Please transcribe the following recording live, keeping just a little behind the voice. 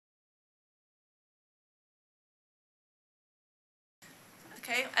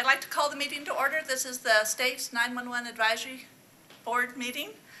Okay, I'd like to call the meeting to order. This is the State's 911 Advisory Board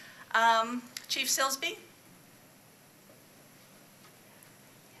meeting. Chief Silsby.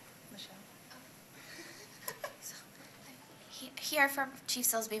 Michelle. Here for Chief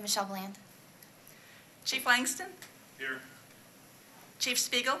Silsby, Michelle Bland. Chief Langston. Here. Chief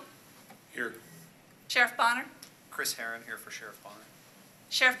Spiegel. Here. Sheriff Bonner. Chris Herron here for Sheriff Bonner.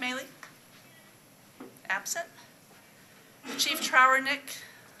 Sheriff Maley. Absent. Chief Trowernick,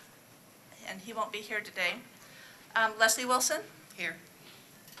 and he won't be here today. Leslie Wilson. Here.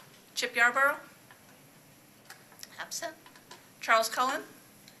 Chip Yarborough. Absent. Charles Cullen.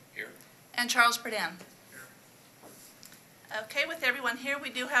 Here. And Charles Burden. Okay, with everyone here,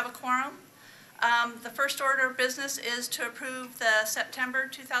 we do have a quorum. The first order of business is to approve the September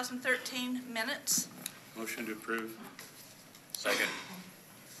 2013 minutes. Motion to approve. Second.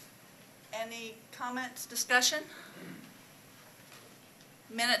 Any comments, discussion?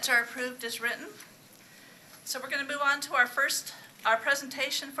 Minutes are approved as written. So we're going to move on to our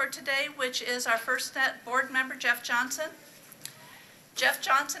presentation for today, which is our FirstNet board member, Jeff Johnson. Jeff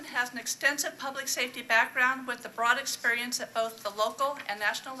Johnson has an extensive public safety background with a broad experience at both the local and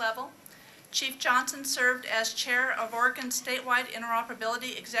national level. Chief Johnson served as chair of Oregon's statewide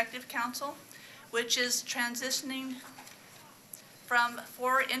Interoperability Executive Council, which is transitioning from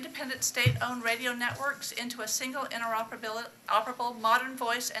 4 independent state-owned radio networks into a single interoperable modern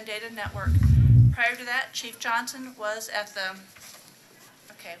voice and data network. Prior to that, Chief Johnson was at the,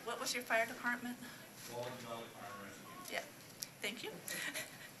 okay, what was your fire department? Yeah, thank you.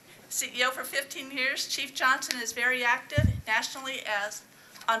 CEO for 15 years, Chief Johnson is very active nationally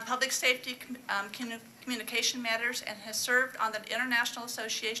on public safety communication matters and has served on the International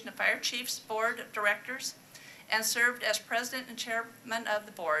Association of Fire Chiefs Board of Directors and served as president and chairman of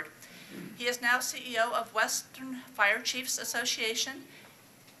the board. He is now CEO of Western Fire Chiefs Association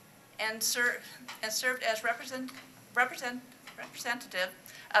and served as representative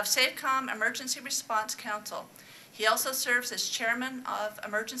of SAFECOM Emergency Response Council. He also serves as chairman of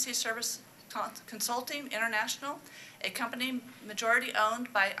Emergency Service Consulting International, a company majority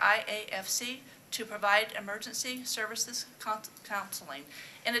owned by IAFC to provide emergency services counseling.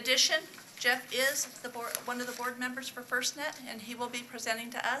 In addition, Jeff is one of the board members for FirstNet, and he will be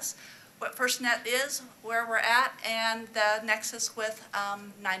presenting to us what FirstNet is, where we're at, and the nexus with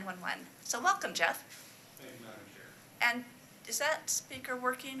 911. So welcome, Jeff. Thank you, Madam Chair. And is that speaker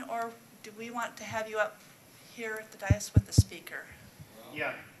working, or do we want to have you up here at the dais with the speaker?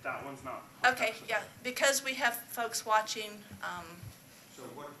 Yeah, that one's not. Okay, yeah, because we have folks watching So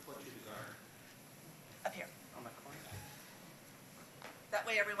what's your desire? up here. On the corner. That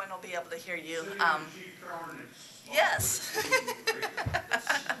way everyone will be able to hear you. Chief Trowernick. Yes.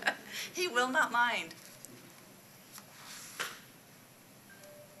 He will not mind.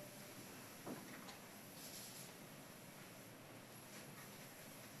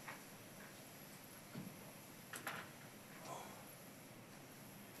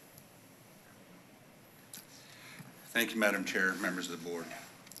 Thank you, Madam Chair, members of the board.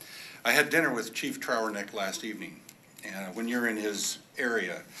 I had dinner with Chief Trowernick last evening, and when you're in his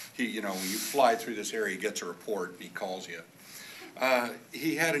area, when you fly through this area, he gets a report, and he calls you.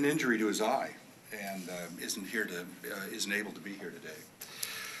 He had an injury to his eye, and isn't able to be here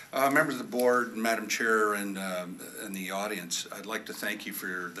today. Members of the board, Madam Chair, and the audience, I'd like to thank you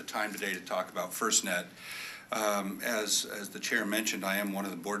for the time today to talk about FirstNet. As the chair mentioned, I am one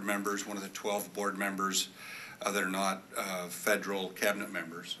of the board members, one of the 12 board members that are not federal cabinet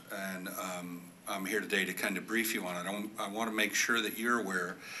members, and I'm here today to kind of brief you on it. I want to make sure that you're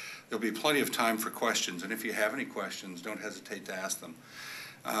aware there'll be plenty of time for questions, and if you have any questions, don't hesitate to ask them.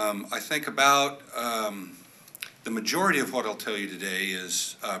 I think about the majority of what I'll tell you today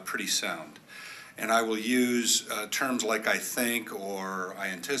is pretty sound, and I will use terms like I think or I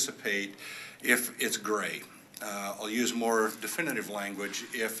anticipate if it's gray. I'll use more definitive language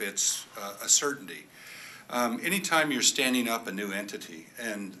if it's a certainty. Anytime you're standing up a new entity,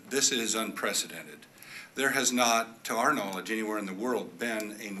 and this is unprecedented, there has not, to our knowledge, anywhere in the world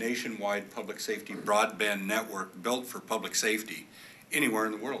been a nationwide public safety broadband network built for public safety anywhere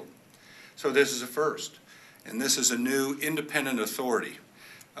in the world. So this is a first, and this is a new independent authority.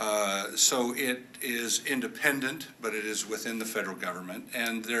 So it is independent, but it is within the federal government,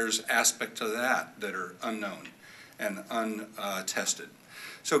 and there's aspects of that are unknown and untested.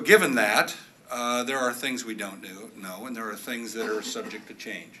 So given that, there are things we don't know, and there are things that are subject to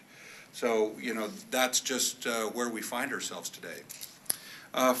change. So, that's just where we find ourselves today.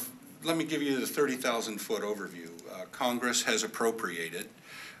 Let me give you the 30,000-foot overview. Congress has appropriated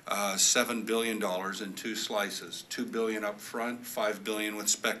 $7 billion in two slices, $2 billion up front, $5 billion with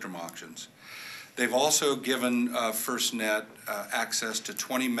spectrum auctions. They've also given FirstNet access to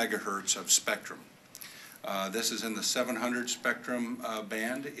 20 megahertz of spectrum. This is in the 700 spectrum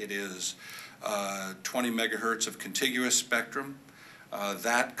band. It is 20 megahertz of contiguous spectrum.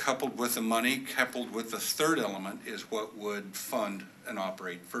 That, coupled with the money, coupled with the third element, is what would fund and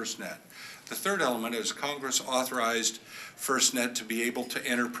operate FirstNet. The third element is Congress authorized FirstNet to be able to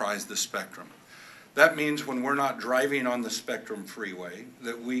enterprise the spectrum. That means when we're not driving on the spectrum freeway,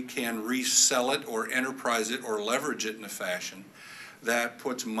 that we can resell it or enterprise it or leverage it in a fashion that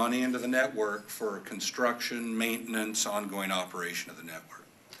puts money into the network for construction, maintenance, ongoing operation of the network.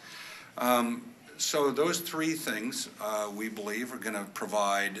 So those three things, we believe, are going to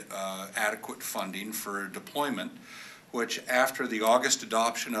provide adequate funding for deployment, which after the August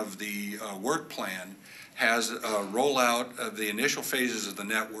adoption of the work plan has a rollout of the initial phases of the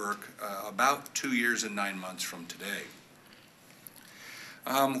network about 2 years and 9 months from today.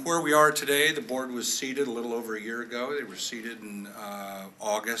 Where we are today, the board was seated a little over a year ago. They were seated in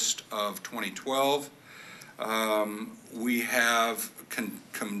August of 2012. We have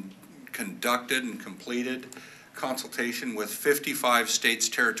conducted and completed consultation with 55 states,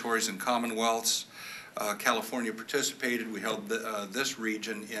 territories, and commonwealths. California participated. We held this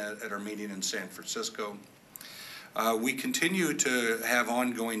region at our meeting in San Francisco. We continue to have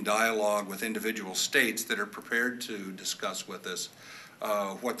ongoing dialogue with individual states that are prepared to discuss with us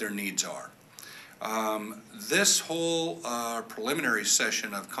what their needs are. This whole preliminary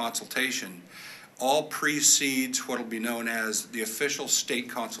session of consultation all precedes what will be known as the official state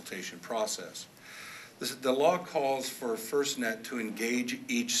consultation process. The law calls for FirstNet to engage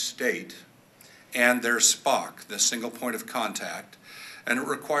each state and their SPOC, the single point of contact, and it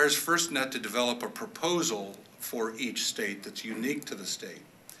requires FirstNet to develop a proposal for each state that's unique to the state.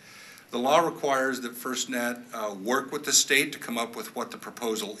 The law requires that FirstNet work with the state to come up with what the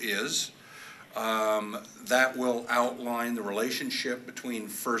proposal is. That will outline the relationship between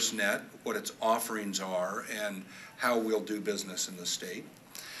FirstNet, what its offerings are, and how we'll do business in the state.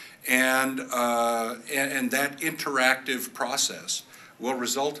 And that interactive process will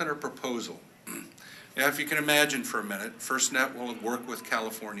result in a proposal. Now, if you can imagine for a minute, FirstNet will work with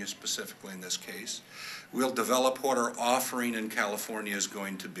California specifically in this case. We'll develop what our offering in California is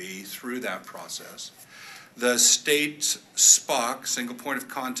going to be through that process. The state's SPOC, single point of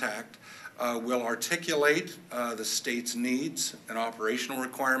contact, will articulate the state's needs and operational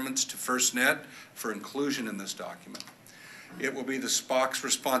requirements to FirstNet for inclusion in this document. It will be the SPOC's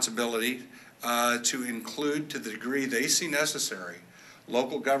responsibility to include, to the degree they see necessary,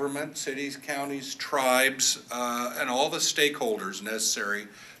 local government, cities, counties, tribes, and all the stakeholders necessary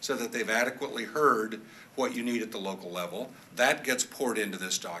so that they've adequately heard what you need at the local level. That gets poured into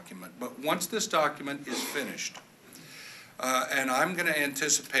this document. But once this document is finished, and I'm going to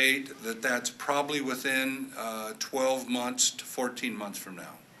anticipate that that's probably within 12 months to 14 months from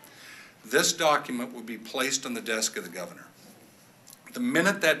now, this document will be placed on the desk of the governor. The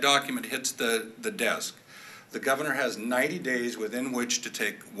minute that document hits the desk, the governor has 90 days within which to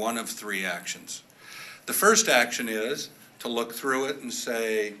take one of three actions. The first action is to look through it and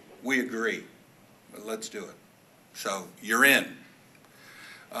say, we agree, but let's do it. So you're in.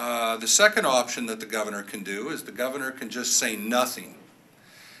 The second option that the governor can do is the governor can just say nothing.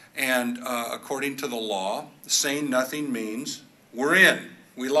 And according to the law, saying nothing means we're in.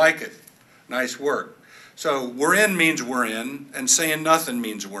 We like it. Nice work. So we're in means we're in, and saying nothing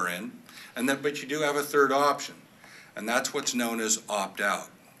means we're in. But you do have a third option, and that's what's known as opt-out.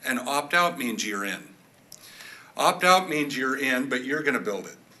 And opt-out means you're in. Opt-out means you're in, but you're going to build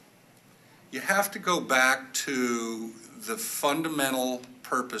it. You have to go back to the fundamental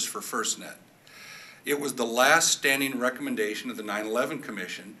purpose for FirstNet. It was the last standing recommendation of the 9/11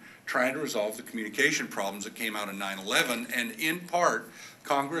 Commission trying to resolve the communication problems that came out of 9/11, and in part,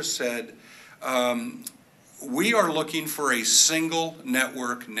 Congress said, we are looking for a single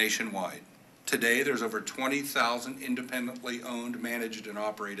network nationwide. Today, there's over 20,000 independently owned, managed, and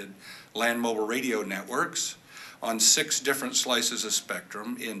operated land mobile radio networks on 6 different slices of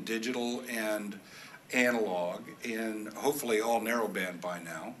spectrum in digital and analog, in hopefully all narrowband by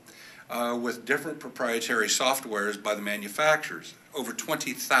now, with different proprietary softwares by the manufacturers, over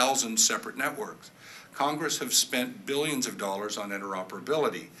 20,000 separate networks. Congress have spent billions of dollars on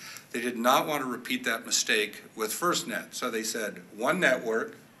interoperability. They did not want to repeat that mistake with FirstNet, so they said one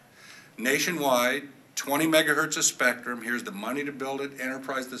network, nationwide, 20 megahertz of spectrum, here's the money to build it,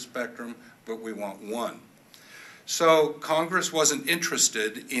 enterprise the spectrum, but we want one. So Congress wasn't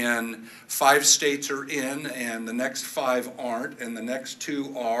interested in 5 states are in and the next 5 aren't and the next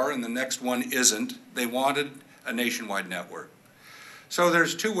 2 are and the next one isn't. They wanted a nationwide network. So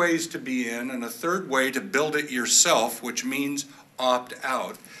there's 2 ways to be in and a third way to build it yourself, which means opt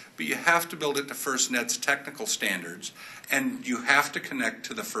out. But you have to build it to FirstNet's technical standards and you have to connect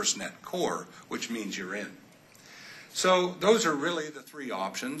to the FirstNet core, which means you're in. So those are really the 3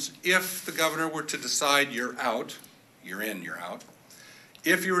 options. If the governor were to decide you're out, you're in, you're out.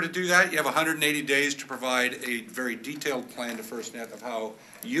 If you were to do that, you have 180 days to provide a very detailed plan to FirstNet of how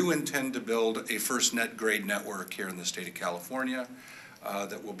you intend to build a FirstNet grade network here in the state of California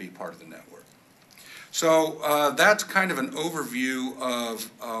that will be part of the network. So that's kind of an overview of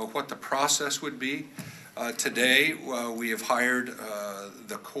what the process would be. Today, we have hired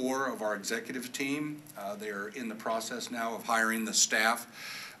the core of our executive team. They're in the process now of hiring the staff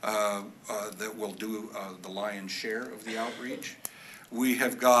that will do the lion's share of the outreach. We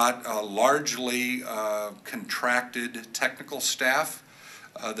have got largely contracted technical staff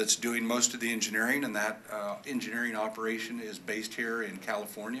that's doing most of the engineering, and that engineering operation is based here in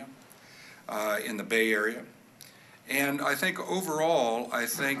California, in the Bay Area. And I think overall,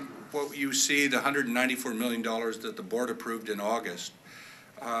 what you see, the $194 million that the board approved in August,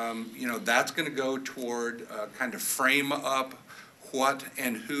 you know, that's going to go toward kind of frame up what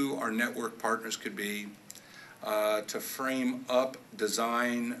and who our network partners could be, to frame up,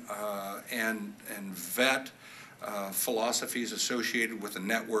 design, and vet philosophies associated with the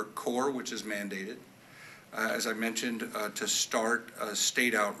network core, which is mandated. As I mentioned, to start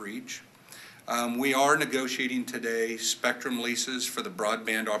state outreach. We are negotiating today spectrum leases for the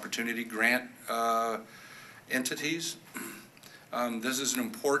Broadband Opportunity Grant entities. This is an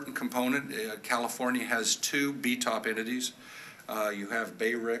important component. California has 2 BTOP entities. You have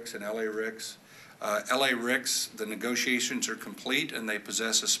Bay RICS and LA RICS. LA RICS, the negotiations are complete and they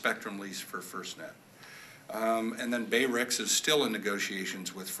possess a spectrum lease for FirstNet. And then Bay RICS is still in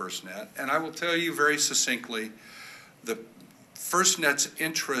negotiations with FirstNet. And I will tell you very succinctly, the FirstNet's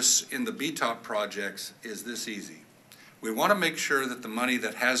interests in the BTOP projects is this easy. We want to make sure that the money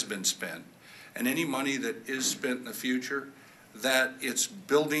that has been spent and any money that is spent in the future, that it's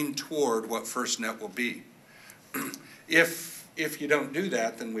building toward what FirstNet will be. If you don't do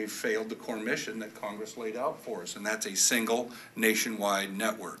that, then we've failed the core mission that Congress laid out for us, and that's a single nationwide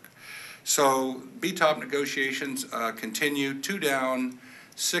network. So BTOP negotiations continue, 2 down,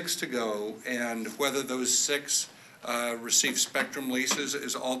 6 to go, and whether those 6 receive spectrum leases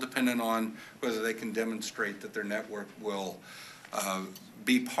is all dependent on whether they can demonstrate that their network will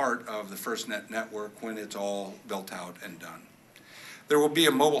be part of the FirstNet network when it's all built out and done. There will be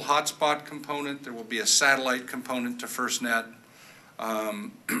a mobile hotspot component, there will be a satellite component to FirstNet,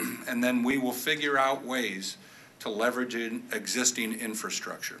 and then we will figure out ways to leverage existing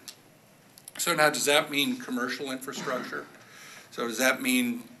infrastructure. So now, does that mean commercial infrastructure? So does that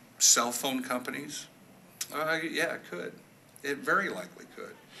mean cell phone companies? Yeah, it could. It very likely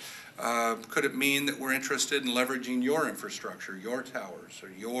could. Could it mean that we're interested in leveraging your infrastructure, your towers, or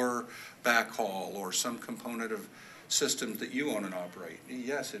your backhaul, or some component of systems that you own and operate?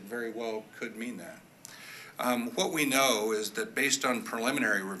 Yes, it very well could mean that. What we know is that based on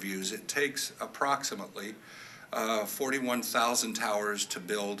preliminary reviews, it takes approximately 41,000 towers to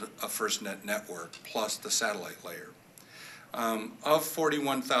build a FirstNet network, plus the satellite layer. Of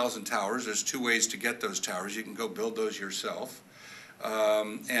 41,000 towers, there's 2 ways to get those towers. You can go build those yourself.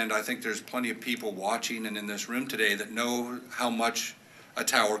 And I think there's plenty of people watching and in this room today that know how much a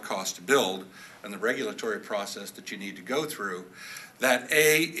tower costs to build and the regulatory process that you need to go through. That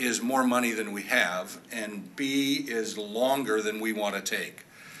A is more money than we have, and B is longer than we want to take.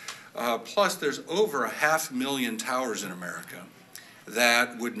 Plus, there's over 500,000 towers in America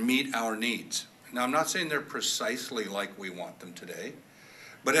that would meet our needs. Now, I'm not saying they're precisely like we want them today,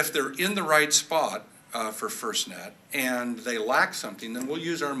 but if they're in the right spot for FirstNet and they lack something, then we'll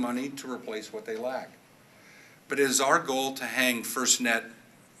use our money to replace what they lack. But it is our goal to hang FirstNet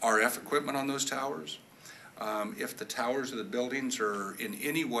RF equipment on those towers. If the towers of the buildings are in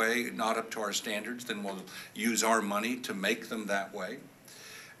any way not up to our standards, then we'll use our money to make them that way.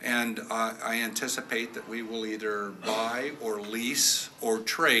 And I anticipate that we will either buy or lease or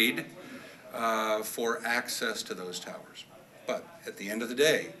trade for access to those towers. But at the end of the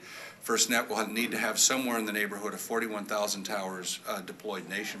day, FirstNet will need to have somewhere in the neighborhood of 41,000 towers deployed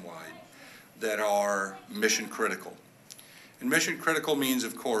nationwide that are mission critical. And mission critical means,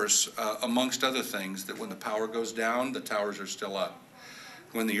 of course, amongst other things, that when the power goes down, the towers are still up.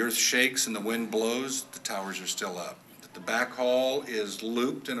 When the earth shakes and the wind blows, the towers are still up. The The backhaul is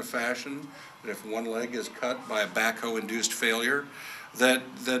looped in a fashion that if one leg is cut by a backhoe-induced failure, that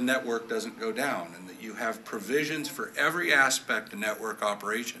the network doesn't go down, and that you have provisions for every aspect of network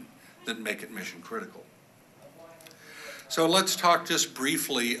operation that make it mission critical. So let's talk just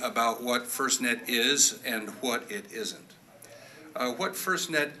briefly about what FirstNet is and what it isn't. What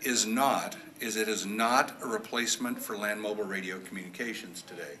FirstNet is not is it is not a replacement for land mobile radio communications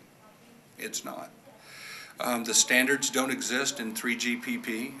today. It's not. The standards don't exist in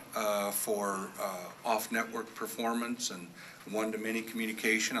 3GPP for off-network performance and one-to-many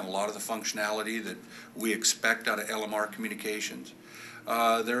communication and a lot of the functionality that we expect out of LMR communications.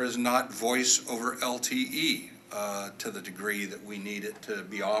 There is not voice over LTE to the degree that we need it to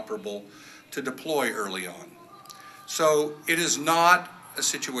be operable to deploy early on. So it is not a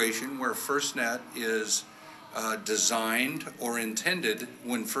situation where FirstNet is designed or intended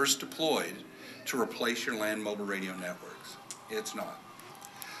when first deployed to replace your land mobile radio networks. It's not.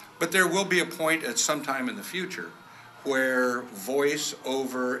 But there will be a point at some time in the future where voice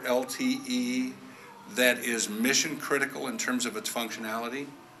over LTE that is mission critical in terms of its functionality,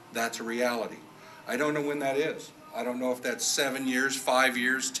 that's a reality. I don't know when that is. I don't know if that's 7 years, 5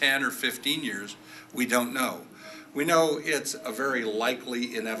 years, 10 or 15 years. We don't know. We know it's a very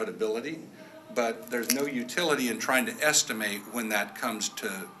likely inevitability, but there's no utility in trying to estimate when that comes to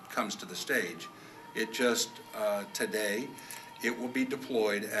the stage. It just, today, it will be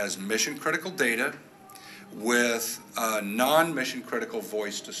deployed as mission critical data with non-mission critical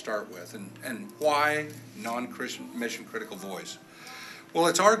voice to start with. And why non-mission critical voice? Well,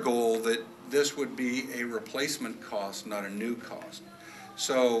 it's our goal that this would be a replacement cost, not a new cost.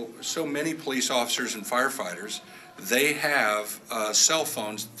 So many police officers and firefighters, they have cell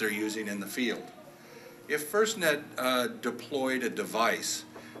phones that they're using in the field. If FirstNet deployed a device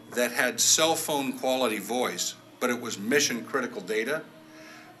that had cell phone quality voice, but it was mission critical data,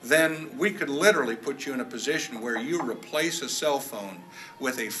 then we could literally put you in a position where you replace a cell phone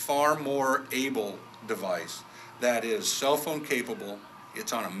with a far more able device that is cell phone capable.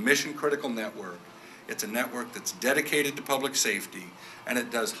 It's on a mission critical network. It's a network that's dedicated to public safety, and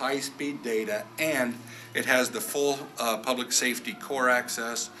it does high-speed data, and it has the full public safety core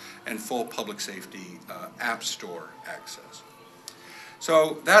access and full public safety app store access.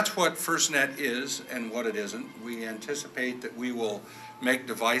 So that's what FirstNet is and what it isn't. We anticipate that we will make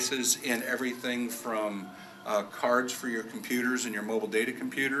devices in everything from cards for your computers and your mobile data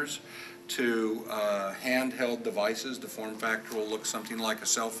computers to handheld devices. The form factor will look something like a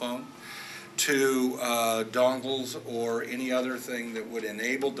cell phone, to dongles or any other thing that would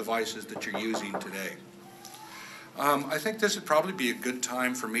enable devices that you're using today. I think this would probably be a good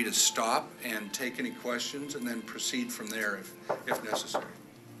time for me to stop and take any questions and then proceed from there if necessary.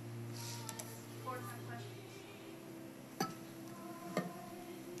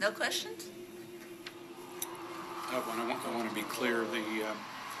 No questions? I want to be clear,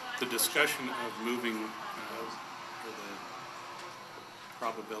 the discussion of moving, or the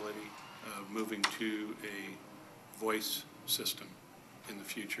probability of moving to a voice system in the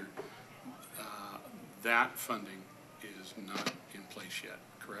future, that funding is not in place yet,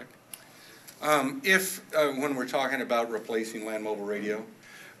 correct? When we're talking about replacing land mobile radio,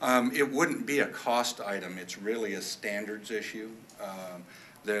 it wouldn't be a cost item. It's really a standards issue.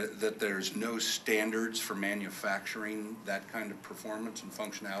 That there's no standards for manufacturing that kind of performance and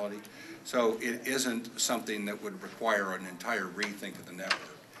functionality. So it isn't something that would require an entire rethink of the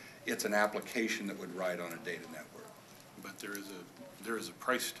network. It's an application that would ride on a data network. But there is a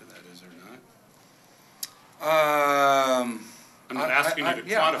price to that, is there not? I'm not asking you to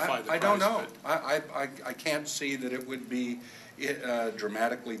quantify the price. I don't know. I can't see that it would be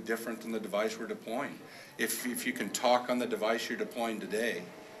dramatically different than the device we're deploying. If you can talk on the device you're deploying today,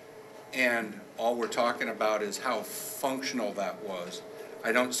 and all we're talking about is how functional that was,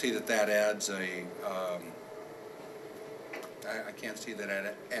 I don't see that adds a, I can't see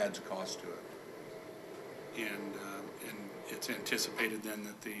that adds cost to it. And it's anticipated then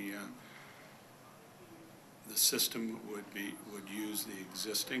that the system would use the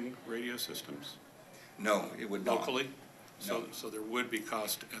existing radio systems? No, it would not. Locally? No. So there would be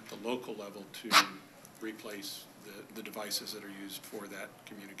cost at the local level to replace the devices that are used for that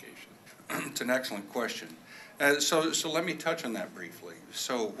communication. It's an excellent question. So let me touch on that briefly.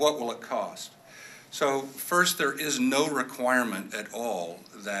 So what will it cost? So first, there is no requirement at all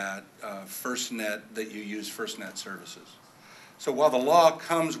that that you use FirstNet services. So while the law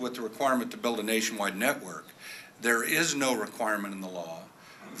comes with the requirement to build a nationwide network, there is no requirement in the law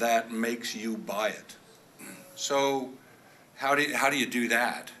that makes you buy it. So how do you do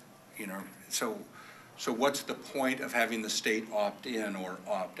that? You know, so So what's the point of having the state opt in or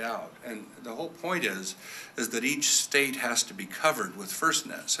opt out? And the whole point is that each state has to be covered with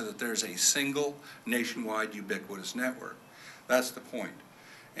FirstNet so that there's a single nationwide ubiquitous network. That's the point.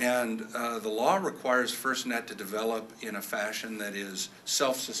 And the law requires FirstNet to develop in a fashion that is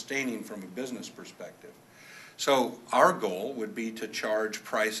self-sustaining from a business perspective. So our goal would be to charge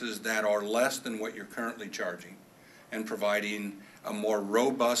prices that are less than what you're currently charging and providing a more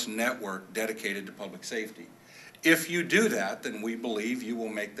robust network dedicated to public safety. If you do that, then we believe you will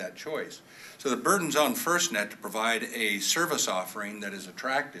make that choice. So the burden's on FirstNet to provide a service offering that is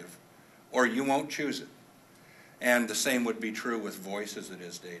attractive, or you won't choose it. And the same would be true with voice as it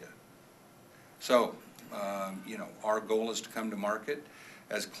is data. So, our goal is to come to market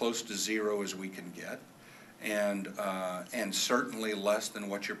as close to zero as we can get, and certainly less than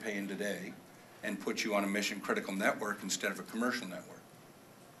what you're paying today, and put you on a mission-critical network instead of a commercial network.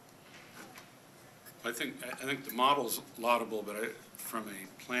 I think the model's laudable, but from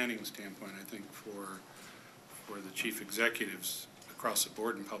a planning standpoint, I think for the chief executives across the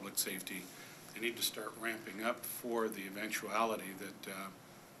board in public safety, they need to start ramping up for the eventuality that,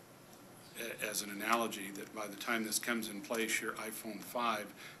 as an analogy, that by the time this comes in place, your iPhone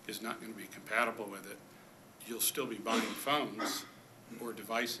 5 is not going to be compatible with it. You'll still be buying phones or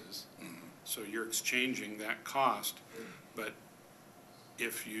devices. So you're exchanging that cost, but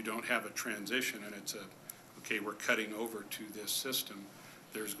if you don't have a transition and it's okay, we're cutting over to this system,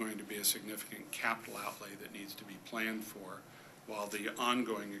 there's going to be a significant capital outlay that needs to be planned for, while the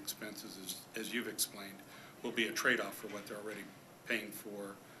ongoing expenses, as you've explained, will be a trade-off for what they're already paying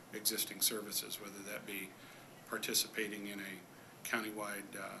for existing services, whether that be participating in a countywide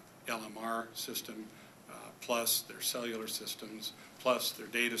LMR system, plus their cellular systems, plus their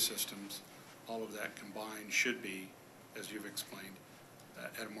data systems. All of that combined should be, as you've explained,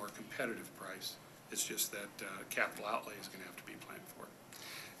 at a more competitive price. It's just that capital outlay is going to have to be planned for.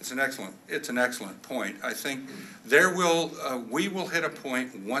 It's an excellent point. I think we will hit a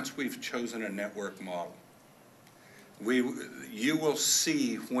point once we've chosen a network model. You will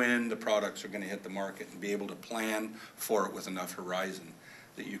see when the products are going to hit the market and be able to plan for it with enough horizon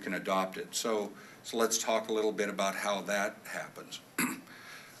that you can adopt it. So let's talk a little bit about how that happens.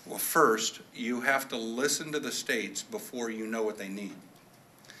 Well, first, you have to listen to the states before you know what they need.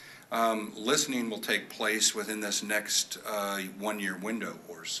 Listening will take place within this next 1-year window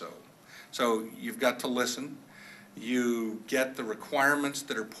or so. So you've got to listen. You get the requirements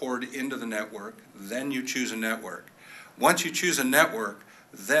that are poured into the network, then you choose a network. Once you choose a network,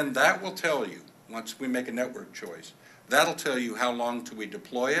 then that will tell you, once we make a network choice, that'll tell you how long till we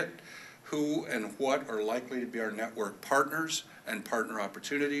deploy it, who and what are likely to be our network partners and partner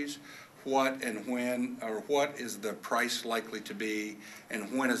opportunities, what and when, or what is the price likely to be,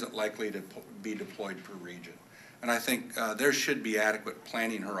 and when is it likely to be deployed per region. And I think there should be adequate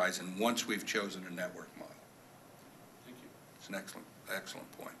planning horizon once we've chosen a network model. Thank you. It's an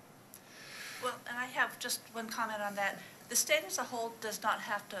excellent point. Well, and I have just one comment on that. The state as a whole does not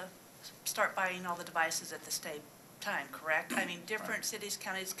have to start buying all the devices at the same time, correct? I mean, different cities,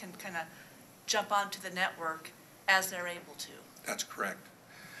 counties can kind of jump onto the network as they're able to. That's correct.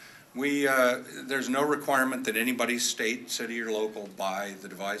 There's no requirement that anybody, state, city, or local, buy the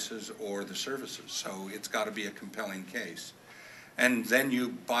devices or the services. So it's got to be a compelling case. And then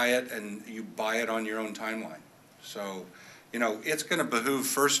you buy it, and you buy it on your own timeline. So, it's going to behoove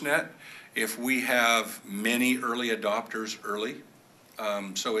FirstNet if we have many early adopters early.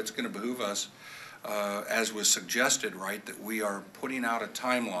 So it's going to behoove us, as was suggested, right, that we are putting out a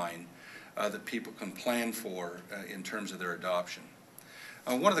timeline that people can plan for in terms of their adoption.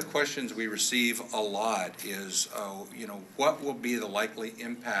 One of the questions we receive a lot is, what will be the likely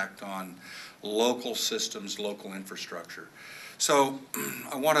impact on local systems, local infrastructure? So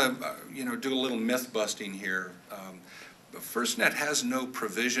I want to, do a little myth busting here. FirstNet has no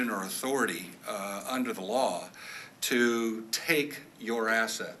provision or authority under the law to take your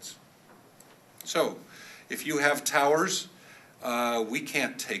assets. So if you have towers, we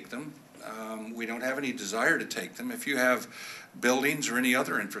can't take them. We don't have any desire to take them. If you have buildings or any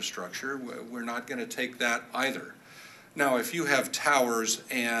other infrastructure, we're not going to take that either. Now, if you have towers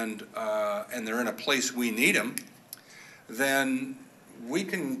and they're in a place we need them, then we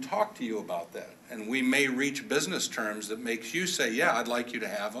can talk to you about that. And we may reach business terms that makes you say, yeah, I'd like you to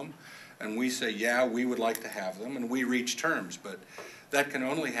have them. And we say, yeah, we would like to have them. And we reach terms. But that can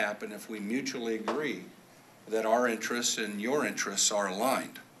only happen if we mutually agree that our interests and your interests are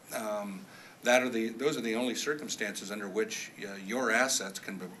aligned. Those are the only circumstances under which your assets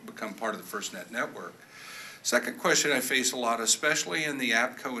can become part of the FirstNet network. Second question I face a lot, especially in the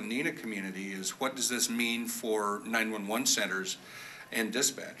APCO and NENA community, is what does this mean for 911 centers and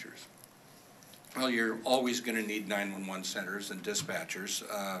dispatchers? Well, you're always going to need 911 centers and dispatchers.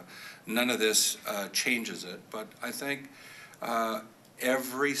 None of this changes it, but I think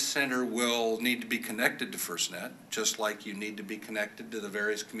every center will need to be connected to FirstNet, just like you need to be connected to the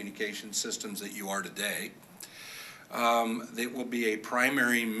various communication systems that you are today. It will be a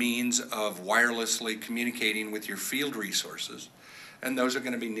primary means of wirelessly communicating with your field resources, and those are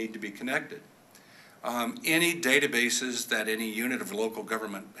going to need to be connected. Any databases that any unit of local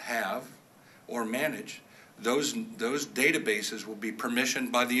government have or manage, those databases will be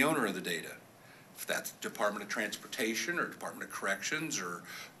permissioned by the owner of the data. If that's Department of Transportation or Department of Corrections or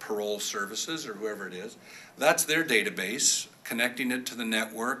Parole Services or whoever it is, that's their database. Connecting it to the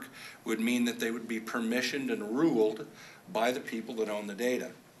network would mean that they would be permissioned and ruled by the people that own the data.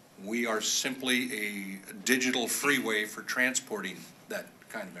 We are simply a digital freeway for transporting that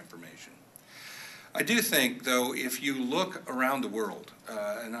kind of information. I do think, though, if you look around the world,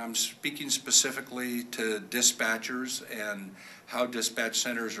 and I'm speaking specifically to dispatchers and how dispatch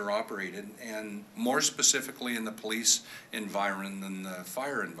centers are operated, and more specifically in the police environment than the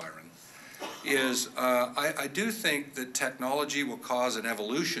fire environment, is I do think that technology will cause an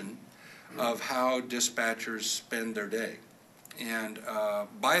evolution of how dispatchers spend their day. And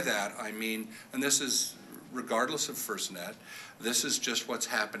by that I mean, and this is regardless of FirstNet, this is just what's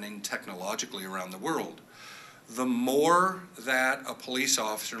happening technologically around the world. The more that a police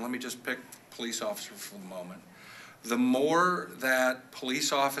officer, let me just pick police officer for the moment, the more that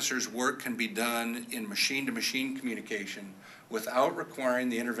police officers' work can be done in machine-to-machine communication without requiring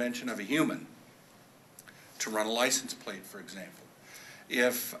the intervention of a human to run a license plate, for example.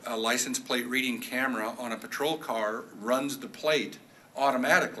 If a license plate reading camera on a patrol car runs the plate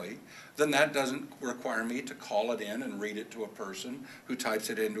automatically, then that doesn't require me to call it in and read it to a person who types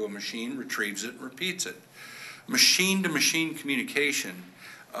it into a machine, retrieves it, and repeats it. Machine-to-machine communication,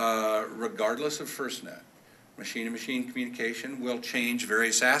 regardless of FirstNet, machine-to-machine communication will change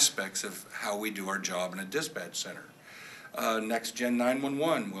various aspects of how we do our job in a dispatch center. Next Gen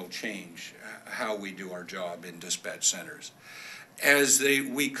 911 will change how we do our job in dispatch centers. As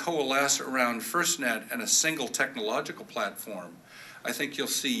we coalesce around FirstNet and a single technological platform, I think you'll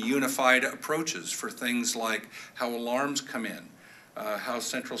see unified approaches for things like how alarms come in, how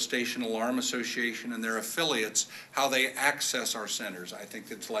Central Station Alarm Association and their affiliates, how they access our centers. I think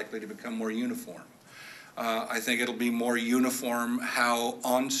it's likely to become more uniform. I think it'll be more uniform how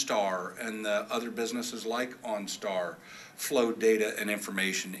OnStar and the other businesses like OnStar flow data and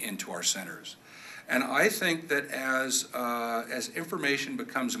information into our centers. And I think that as information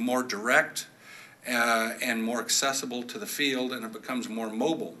becomes more direct and more accessible to the field and it becomes more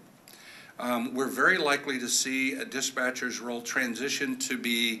mobile, we're very likely to see a dispatcher's role transition to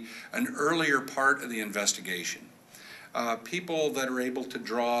be an earlier part of the investigation. People that are able to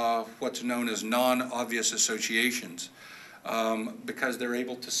draw what's known as non-obvious associations because they're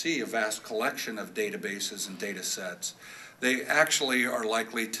able to see a vast collection of databases and data sets. They actually are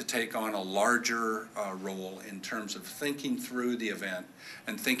likely to take on a larger role in terms of thinking through the event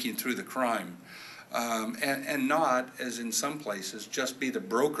and thinking through the crime, and not, as in some places, just be the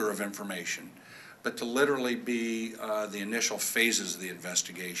broker of information, but to literally be the initial phases of the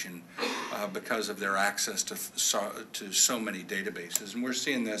investigation because of their access to so many databases. And we're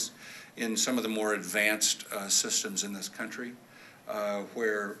seeing this in some of the more advanced systems in this country,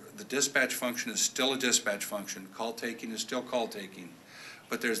 where the dispatch function is still a dispatch function, call taking is still call taking,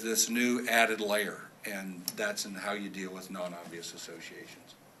 but there's this new added layer, and that's in how you deal with non-obvious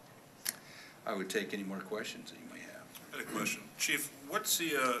associations. I would take any more questions that you may have. I had a question. Chief, what's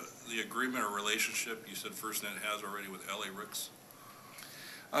the agreement or relationship you said FirstNet has already with LA RICS?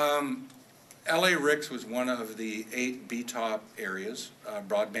 LA RICS was one of the 8 BTOP areas,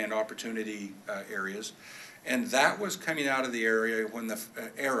 broadband opportunity areas, and that was coming out of the area when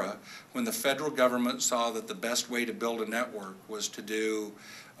the federal government saw that the best way to build a network was to do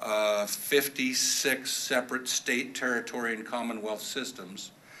 56 separate state, territory, and commonwealth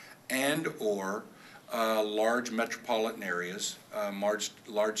systems, and or large metropolitan areas,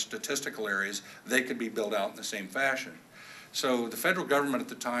 large statistical areas, they could be built out in the same fashion. So the federal government at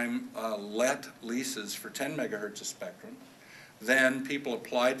the time let leases for 10 megahertz of spectrum. Then people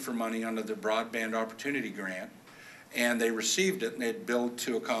applied for money under the Broadband Opportunity Grant, and they received it, and they'd build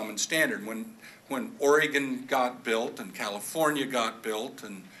to a common standard. When Oregon got built, and California got built,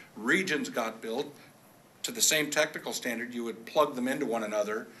 and regions got built, to the same technical standard, you would plug them into one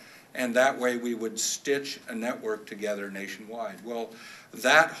another, and that way we would stitch a network together nationwide. Well,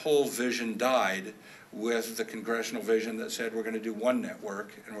 that whole vision died with the congressional vision that said we're going to do one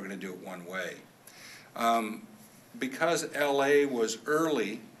network and we're going to do it one way. Because LA was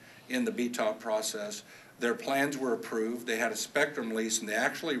early in the BTOP process, their plans were approved, they had a spectrum lease, and they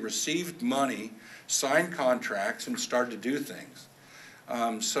actually received money, signed contracts, and started to do things.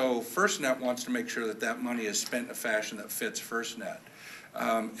 So FirstNet wants to make sure that that money is spent in a fashion that fits FirstNet.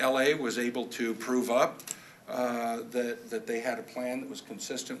 LA was able to prove up that they had a plan that was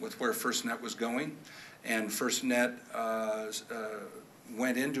consistent with where FirstNet was going, and FirstNet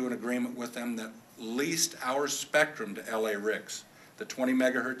went into an agreement with them that leased our spectrum to LA RICS. The 20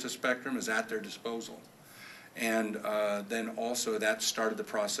 megahertz of spectrum is at their disposal. And then also that started the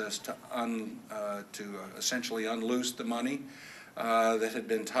process to essentially unloose the money that had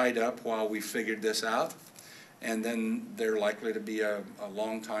been tied up while we figured this out. And then they're likely to be a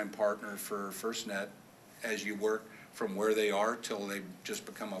longtime partner for FirstNet as you work from where they are till they just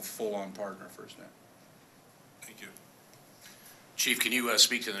become a full-on partner of FirstNet. Thank you. Chief, can you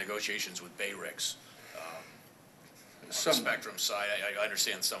speak to the negotiations with Bay RICS on the spectrum side? I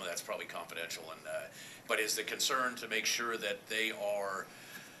understand some of that's probably confidential, but is the concern to make sure that they are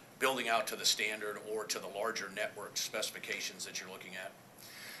building out to the standard or to the larger network specifications that you're looking at?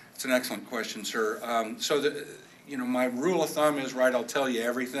 It's an excellent question, sir. My rule of thumb is, right, I'll tell you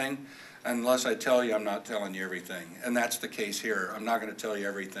everything. Unless I tell you, I'm not telling you everything. And that's the case here. I'm not going to tell you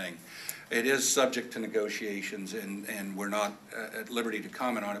everything. It is subject to negotiations, and we're not at liberty to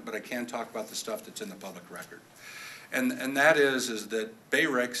comment on it, but I can talk about the stuff that's in the public record. And that is that Bay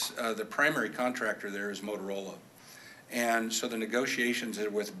RICS, the primary contractor there is Motorola. And so the negotiations are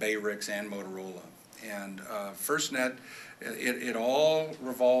with Bay RICS and Motorola. And FirstNet, it all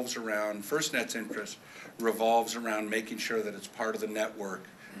revolves around, FirstNet's interest revolves around making sure that it's part of the network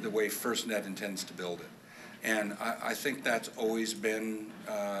the way FirstNet intends to build it. And I think that's always been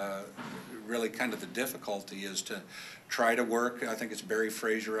really kind of the difficulty, is to try to work, I think it's Barry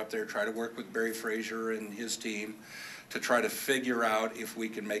Frazier up there, try to work with Barry Frazier and his team to try to figure out if we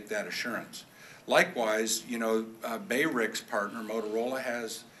can make that assurance. Likewise, Bay RICS partner Motorola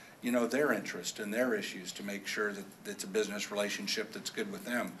has, their interest and their issues to make sure that it's a business relationship that's good with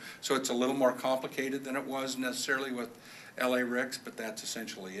them. So it's a little more complicated than it was necessarily with LA RICS, but that's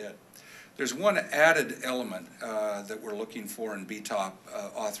essentially it. There's one added element that we're looking for in BTOP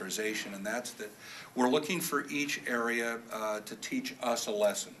authorization, and that's that we're looking for each area to teach us a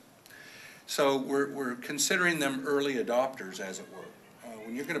lesson. So we're considering them early adopters, as it were.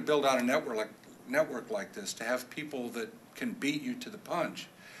 When you're going to build out a network like this, to have people that can beat you to the punch,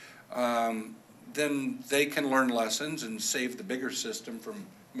 then they can learn lessons and save the bigger system from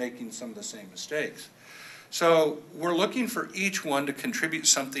making some of the same mistakes. So we're looking for each one to contribute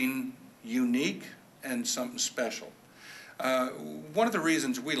something unique and something special. One of the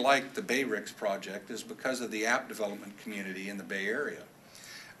reasons we like the Bay RICS project is because of the app development community in the Bay Area.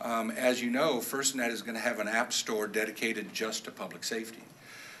 As you know, FirstNet is going to have an app store dedicated just to public safety.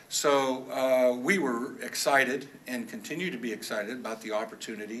 So we were excited and continue to be excited about the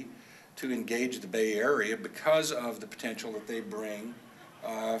opportunity to engage the Bay Area because of the potential that they bring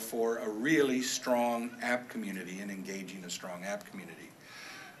for a really strong app community and engaging a strong app community.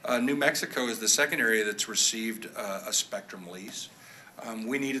 New Mexico is the second area that's received a spectrum lease.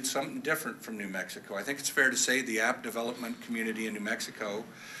 We needed something different from New Mexico. I think it's fair to say the app development community in New Mexico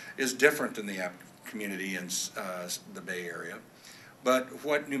is different than the app community in the Bay Area. But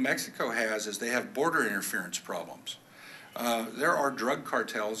what New Mexico has is they have border interference problems. There are drug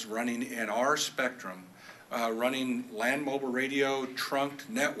cartels running in our spectrum, running land mobile radio trunked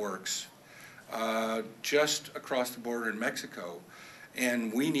networks just across the border in Mexico.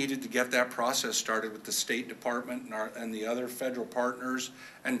 And we needed to get that process started with the State Department and the other federal partners,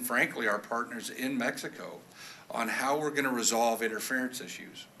 and frankly our partners in Mexico, on how we're going to resolve interference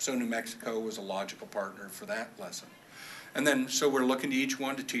issues. So New Mexico was a logical partner for that lesson. And then, so we're looking to each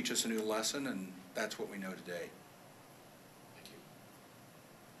one to teach us a new lesson, and that's what we know today. Thank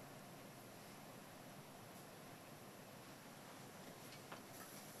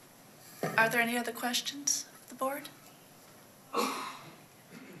you. Are there any other questions of the board?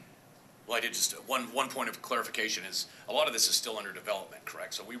 Well, I did just, one point of clarification is, a lot of this is still under development,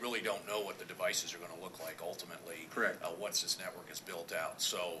 correct? So we really don't know what the devices are going to look like ultimately. Correct. Once this network is built out.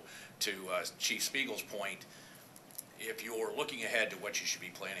 So to Chief Spiegel's point, if you're looking ahead to what you should be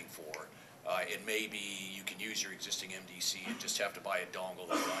planning for, it may be you can use your existing MDC and just have to buy a dongle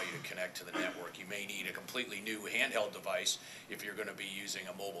that allow you to connect to the network. You may need a completely new handheld device if you're going to be using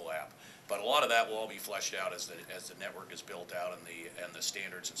a mobile app. But a lot of that will all be fleshed out as the network is built out and the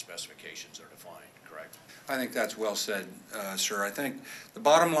standards and specifications are defined, correct? I think that's well said, sir. I think the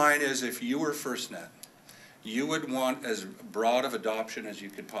bottom line is, if you were FirstNet you would want as broad of adoption as you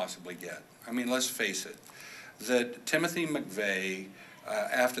could possibly get. I mean, let's face it, that Timothy McVeigh,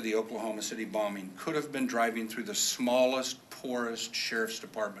 after the Oklahoma City bombing, could have been driving through the smallest, poorest sheriff's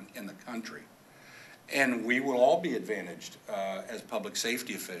department in the country. And we will all be advantaged as public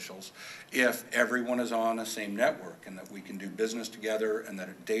safety officials if everyone is on the same network and that we can do business together and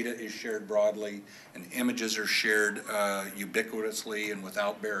that data is shared broadly and images are shared ubiquitously and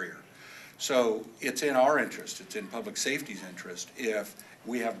without barrier. So it's in our interest, it's in public safety's interest if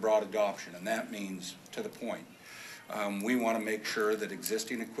we have broad adoption, and that means to the point. We want to make sure that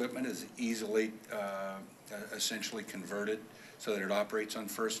existing equipment is easily essentially converted so that it operates on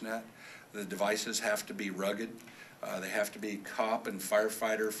FirstNet. The devices have to be rugged. They have to be cop and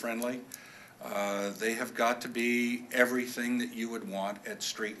firefighter friendly. They have got to be everything that you would want at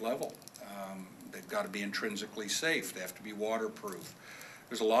street level. They've got to be intrinsically safe. They have to be waterproof.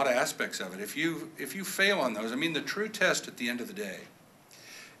 There's a lot of aspects of it. If you fail on those, I mean, the true test at the end of the day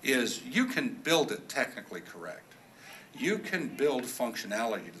is you can build it technically correct. You can build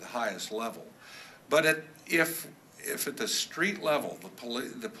functionality to the highest level. But if at the street level,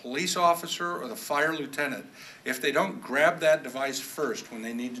 the police officer or the fire lieutenant, if they don't grab that device first when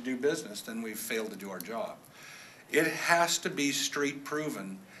they need to do business, then we've failed to do our job. It has to be street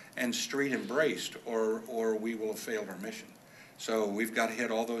proven and street embraced, or we will have failed our mission. So we've got to hit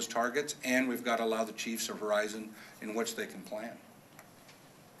all those targets, and we've got to allow the chiefs a horizon in which they can plan.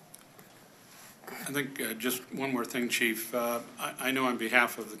 I think just one more thing, Chief. I know on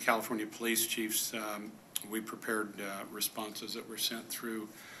behalf of the California Police Chiefs, we prepared responses that were sent through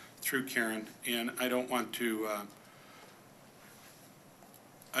Karen, and I don't want to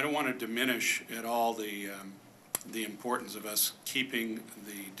diminish at all the importance of us keeping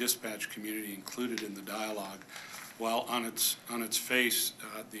the dispatch community included in the dialogue. While on its face,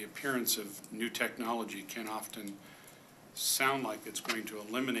 the appearance of new technology can often sound like it's going to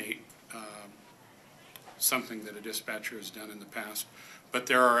eliminate something that a dispatcher has done in the past. But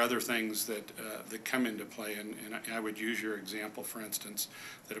there are other things that come into play, and I would use your example, for instance,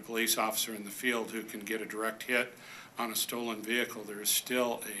 that a police officer in the field who can get a direct hit on a stolen vehicle, there is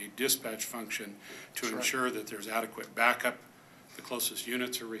still a dispatch function to ensure that there's adequate backup, the closest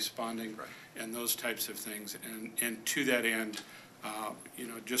units are responding, and those types of things. And to that end, you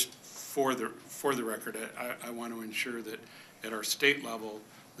know, just for the record, I want to ensure that at our state level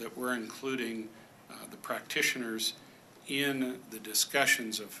that we're including the practitioners in the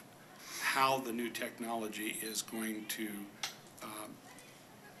discussions of how the new technology is going to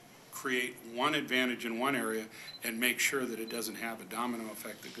create one advantage in one area and make sure that it doesn't have a domino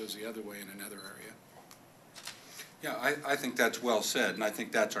effect that goes the other way in another area. Yeah, I think that's well said, and I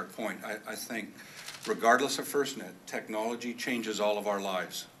think that's our point. I think regardless of FirstNet, technology changes all of our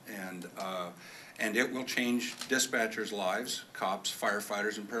lives, and it will change dispatchers' lives, cops,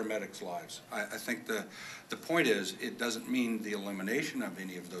 firefighters, and paramedics' lives. I think the point is, it doesn't mean the elimination of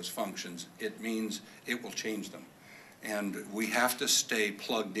any of those functions. It means it will change them. And we have to stay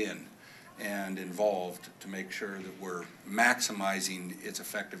plugged in and involved to make sure that we're maximizing its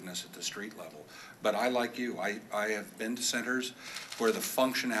effectiveness at the street level. But I, like you, I have been to centers where the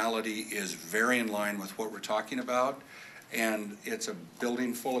functionality is very in line with what we're talking about, and it's a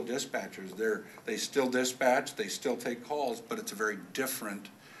building full of dispatchers. They still dispatch, they still take calls, but it's a very different,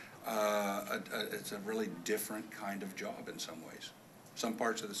 it's a really different kind of job in some ways. Some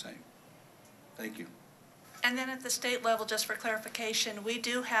parts are the same. Thank you. And then at the state level, just for clarification, we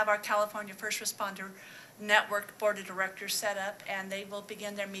do have our California First Responder Network Board of Directors set up, and they will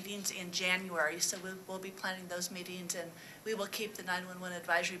begin their meetings in January. So we will be planning those meetings, and we will keep the 911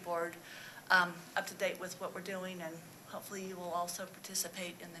 Advisory Board up to date with what we're doing, and hopefully you will also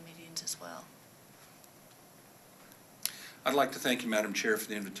participate in the meetings as well. I'd like to thank you, Madam Chair, for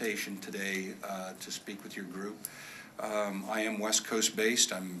the invitation today to speak with your group. I am West Coast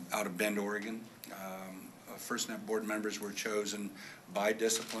based. I'm out of Bend, Oregon. FirstNet board members were chosen by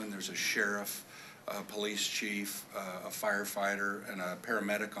discipline. There's a sheriff, a police chief, a firefighter, and a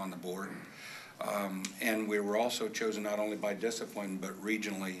paramedic on the board. And we were also chosen not only by discipline, but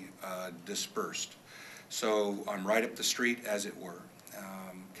regionally dispersed. So I'm right up the street, as it were.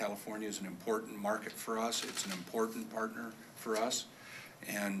 California is an important market for us. It's an important partner for us.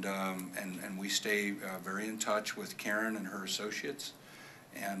 And we stay very in touch with Karen and her associates.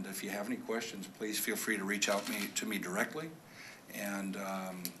 And if you have any questions, please feel free to reach out to me directly, and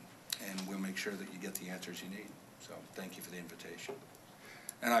we'll make sure that you get the answers you need. So thank you for the invitation.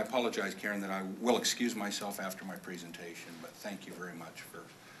 And I apologize, Karen, that I will excuse myself after my presentation, but thank you very much for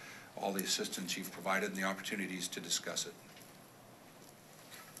all the assistance you've provided and the opportunities to discuss it.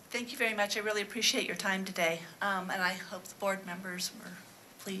 Thank you very much. I really appreciate your time today, and I hope the board members were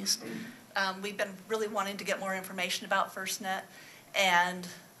pleased. We've been really wanting to get more information about FirstNet, and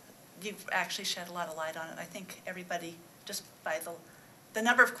you've actually shed a lot of light on it. I think everybody, just by the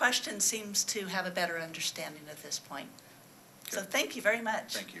number of questions, seems to have a better understanding at this point. So thank you very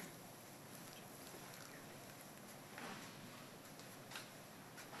much. Thank you.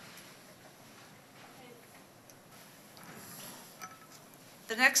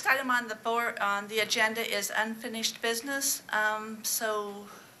 The next item on the board, on the agenda is unfinished business. So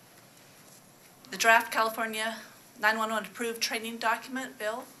the draft California 911 approved training document,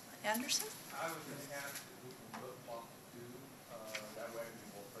 Bill Anderson? I was going to ask if we can both walk through, that way we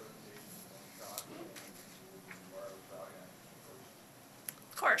can both presentations in one shot, and we'll do wireless routing first.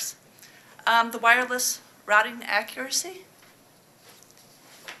 Of course. The wireless routing accuracy?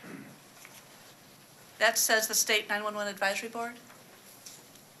 That says the State 911 Advisory Board?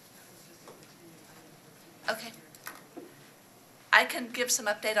 Okay. I can give some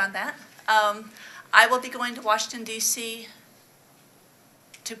update on that. I will be going to Washington, D.C.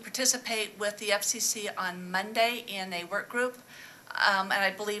 to participate with the FCC on Monday in a work group, and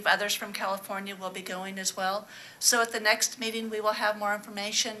I believe others from California will be going as well. So at the next meeting, we will have more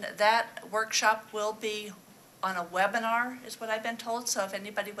information. That workshop will be on a webinar, is what I've been told, so if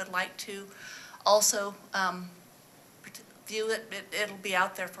anybody would like to also view it, it'll be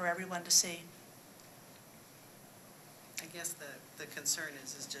out there for everyone to see. I guess the concern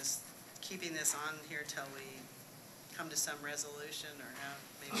is just keeping this on here till we come to some resolution or have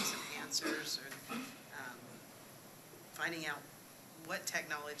maybe some answers, or finding out what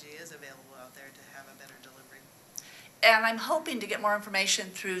technology is available out there to have a better delivery. And I'm hoping to get more information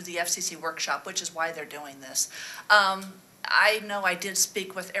through the FCC workshop, which is why they're doing this. I know I did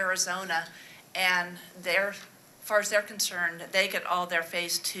speak with Arizona, and as far as they're concerned, they get all their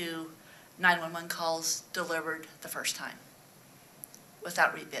phase 2 911 calls delivered the first time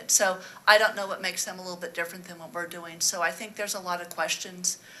without rebid. So I don't know what makes them a little bit different than what we're doing. So I think there's a lot of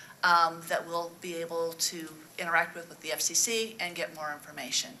questions that we'll be able to interact with the FCC and get more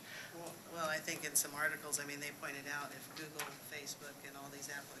information. Well, I think in some articles, I mean, they pointed out if Google, Facebook, and all these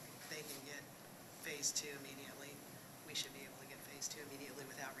they can get phase 2 immediately, we should be able to get phase 2 immediately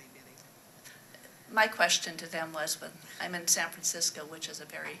without rebidding. My question to them was, when I'm in San Francisco, which is a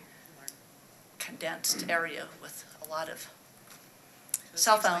very condensed area with a lot of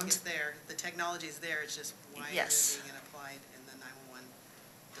cell It seems like phones. it's there, the technology's there, it's just why Yes. it's being applied in the 911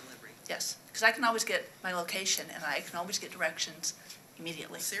 delivery. Yes, because I can always get my location and I can always get directions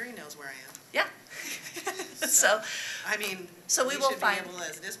immediately. Siri knows where I am. Yeah. So, I mean, so we will should find- be able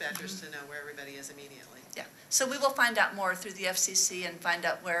as dispatchers to know where everybody is immediately. yeah, so we will find out more through the FCC and find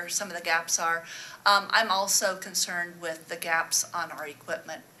out where some of the gaps are. I'm also concerned with the gaps on our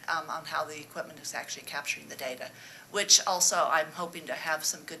equipment, on how the equipment is actually capturing the data, which also I'm hoping to have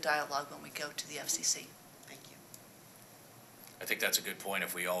some good dialogue when we go to the FCC. Thank you. I think that's a good point.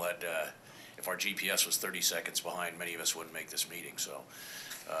 If we all had, if our GPS was 30 seconds behind, many of us wouldn't make this meeting. So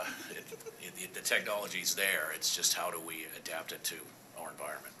the technology's there. It's just how do we adapt it to our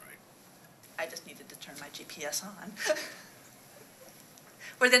environment, right? I just needed to turn my GPS on.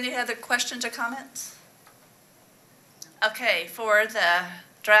 Were there any other questions or comments? Okay, for the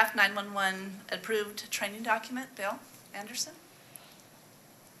draft 911 approved training document, Bill Anderson?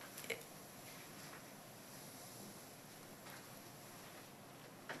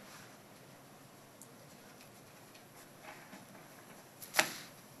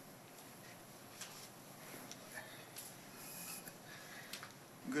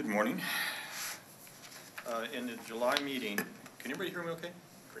 Good morning. In the July meeting, can everybody hear me okay?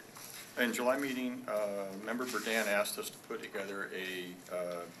 Great. In July meeting, Member Burdan asked us to put together a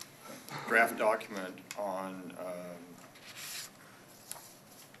draft document on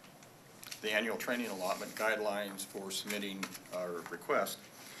the annual training allotment guidelines for submitting our request.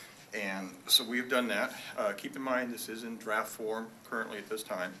 And so we've done that. Keep in mind, this is in draft form currently at this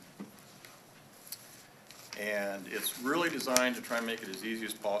time. And it's really designed to try and make it as easy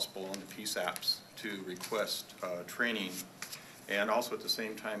as possible on the PSAPs to request training, and also at the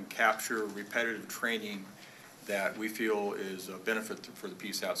same time capture repetitive training that we feel is a benefit for the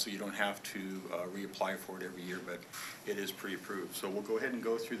PSAP, so you don't have to reapply for it every year, but it is pre-approved. So we'll go ahead and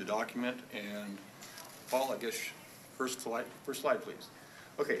go through the document, and Paul, I guess, first slide, please.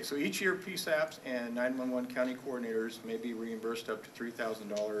 Okay, so each year PSAPs and 911 county coordinators may be reimbursed up to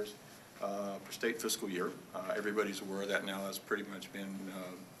 $3,000 per state fiscal year. Everybody's aware of that now. That's pretty much been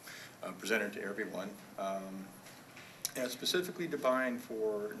presented to everyone. And specifically defined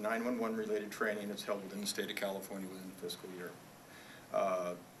for 911 related training that's held within the state of California within the fiscal year.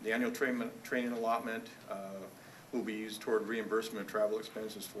 The annual training allotment will be used toward reimbursement of travel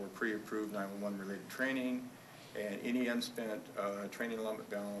expenses for pre-approved 911 related training, and any unspent training allotment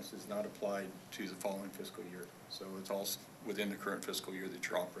balance is not applied to the following fiscal year. So it's all within the current fiscal year that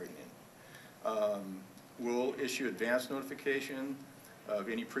you're operating in. We'll issue advance notification of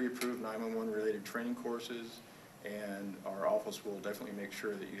any pre-approved 911 related training courses, and our office will definitely make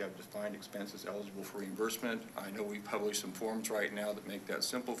sure that you have defined expenses eligible for reimbursement. I know we publish some forms right now that make that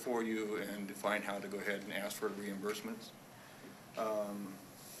simple for you and define how to go ahead and ask for reimbursements.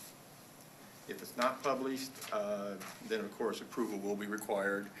 If it's not published, then of course approval will be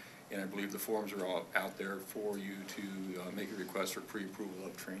required, and I believe the forms are all out there for you to make a request for pre-approval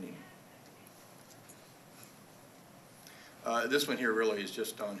of training. This one here really is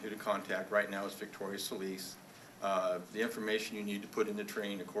just on who to contact. Right now it's Victoria Solis. The information you need to put in the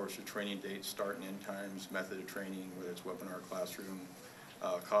training, of course, the training dates, start and end times, method of training, whether it's webinar, classroom,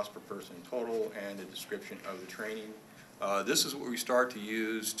 cost per person total, and a description of the training. This is what we start to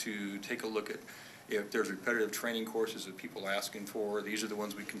use to take a look at if there's repetitive training courses that people are asking for. These are the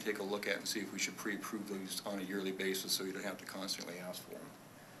ones we can take a look at and see if we should pre-approve those on a yearly basis so you don't have to constantly ask for them.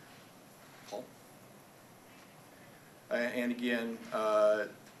 Paul? And again,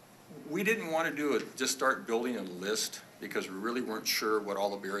 we didn't want to do it, just start building a list because we really weren't sure what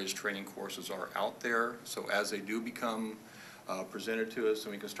all the various training courses are out there. So as they do become presented to us,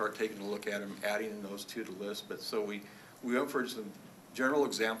 and we can start taking a look at them, adding those to the list. But so we went for some general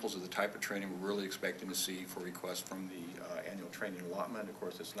examples of the type of training we're really expecting to see for requests from the annual training allotment. Of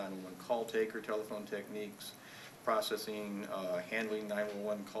course, it's 911 call taker, telephone techniques, processing, handling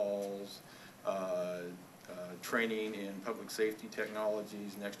 911 calls, training in public safety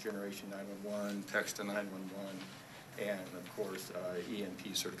technologies, next generation 911, text to 911, and of course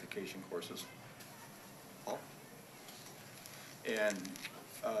EMP certification courses. Paul? And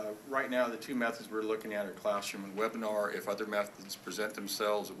right now the two methods we're looking at are classroom and webinar. If other methods present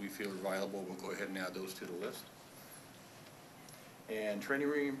themselves that we feel are viable, we'll go ahead and add those to the list. And training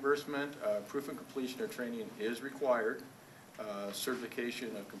reimbursement, proof of completion of training is required.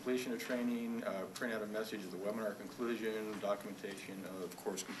 Certification of completion of training, print out a message of the webinar conclusion, documentation of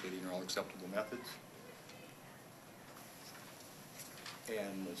course completing all acceptable methods.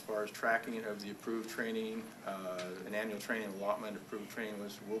 And as far as tracking of the approved training, an annual training allotment, approved training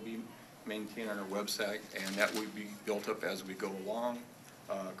list will be maintained on our website, and that will be built up as we go along.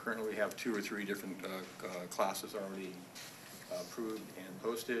 Currently we have 2 or 3 different classes already approved and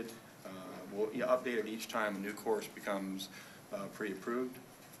posted. We'll update it each time a new course becomes pre-approved.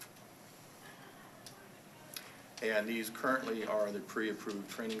 And these currently are the pre-approved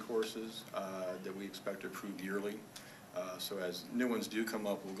training courses that we expect to approve yearly. So as new ones do come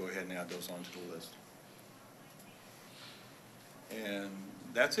up, we'll go ahead and add those onto the list. And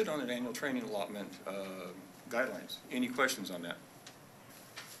that's it on an annual training allotment guidelines. Any questions on that?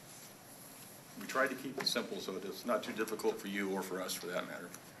 We tried to keep it simple so it's not too difficult for you or for us for that matter.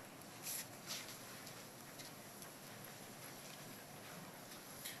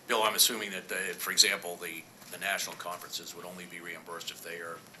 Bill, I'm assuming that, for example, the national conferences would only be reimbursed if they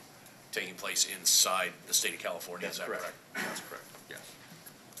are taking place inside the state of California, is that correct? That's correct, yes.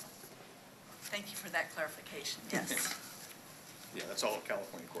 Thank you for that clarification, yes. Yeah, that's all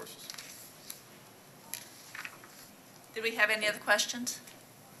California courses. Did we have any other questions?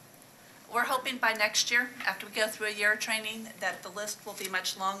 We're hoping by next year, after we go through a year of training, that the list will be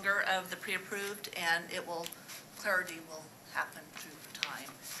much longer of the pre-approved, and clarity will happen through time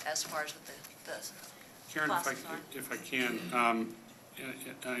as far as what the Karen, classes are. if I can,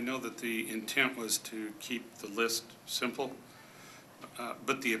 I know that the intent was to keep the list simple,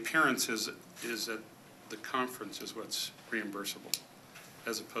 but the appearance is that the conference is what's reimbursable,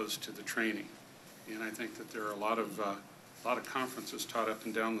 as opposed to the training. And I think that there are a lot of conferences taught up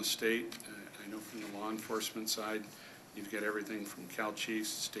and down the state. I know from the law enforcement side, you've got everything from Cal Chiefs,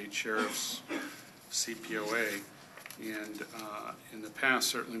 state sheriffs, CPOA. And in the past,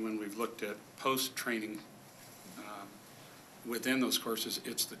 certainly when we've looked at post-training within those courses,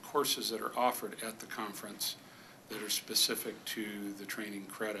 it's the courses that are offered at the conference that are specific to the training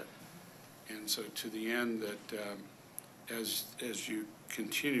credit. And so to the end that as you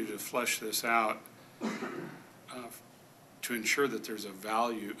continue to flesh this out, to ensure that there's a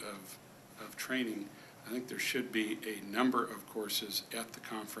value of training, I think there should be a number of courses at the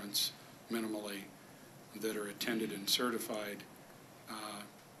conference minimally that are attended and certified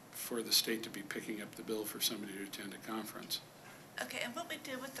for the state to be picking up the bill for somebody to attend a conference. Okay, and what we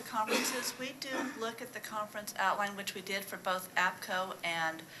do with the conferences, we do look at the conference outline, which we did for both APCO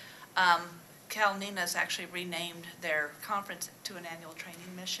and NENA's actually renamed their conference to an annual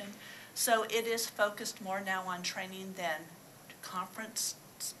training mission. So it is focused more now on training than conference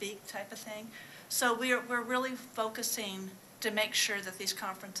speak type of thing. So we're really focusing to make sure that these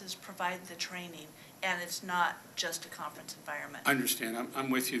conferences provide the training, and it's not just a conference environment. I understand. I'm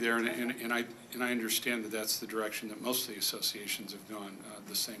with you there, and I understand that that's the direction that most of the associations have gone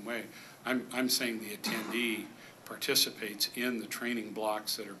the same way. I'm saying the attendee participates in the training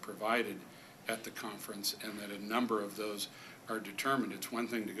blocks that are provided at the conference, and that a number of those are determined. It's one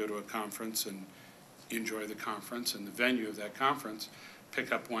thing to go to a conference and enjoy the conference and the venue of that conference,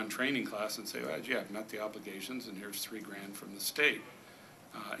 pick up one training class and say, well, gee, I've met the obligations and here's $3,000 from the state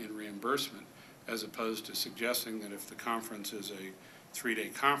in reimbursement, as opposed to suggesting that if the conference is a 3-day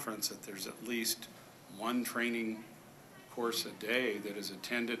conference, that there's at least one training course a day that is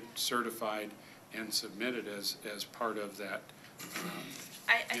attended, certified, and submitted as part of that,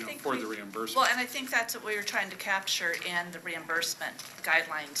 for the reimbursement. Well, and I think that's what we were trying to capture in the reimbursement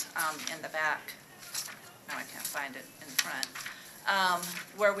guidelines in the back. Now I can't find it in front.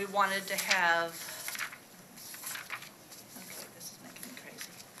 Where we wanted to have, okay, this is making me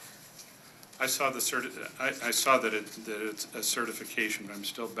crazy. I saw that it's a certification, but I'm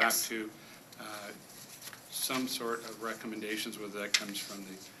still back Yes. to some sort of recommendations, whether that comes from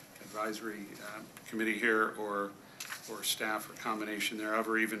the advisory committee here or staff or combination thereof,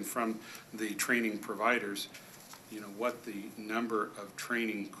 or even from the training providers, what the number of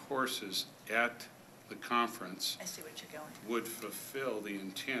training courses at the conference I see what you're going. would fulfill the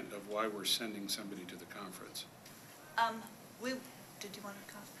intent of why we're sending somebody to the conference. Did you want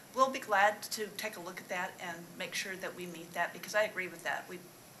to come? We'll be glad to take a look at that and make sure that we meet that, because I agree with that. We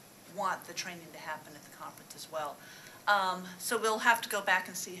want the training to happen at the conference as well. So we'll have to go back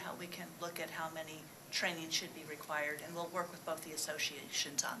and see how we can look at how many trainings should be required, and we'll work with both the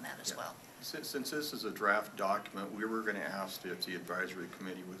associations on that as well. Since this is a draft document, we were going to ask if the advisory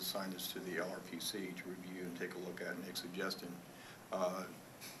committee would assign this to the LRPC to review and take a look at and make suggestions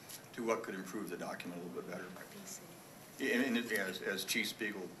to what could improve the document a little bit better. And as Chief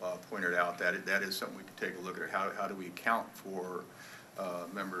Spiegel pointed out, that is something we could take a look at. How do we account for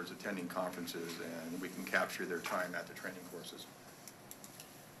members attending conferences, and we can capture their time at the training courses.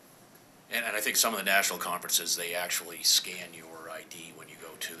 And I think some of the national conferences, they actually scan your ID when you go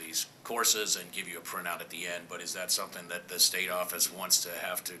to these courses and give you a printout at the end. But is that something that the state office wants to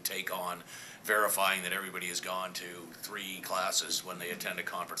have to take on, verifying that everybody has gone to 3 classes when they attend a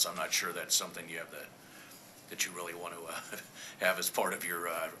conference? I'm not sure that's something you have that you really want to have as part of your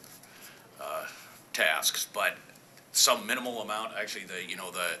tasks. But some minimal amount, actually,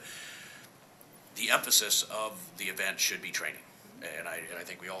 the emphasis of the event should be training. And I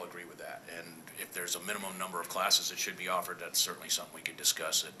think we all agree with that. And if there's a minimum number of classes that should be offered, that's certainly something we could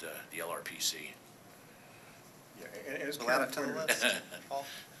discuss at the LRPC. Yeah, and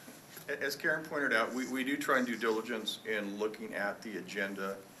as Karen pointed out, we do try and do diligence in looking at the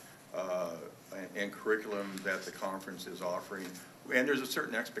agenda and curriculum that the conference is offering. And there's a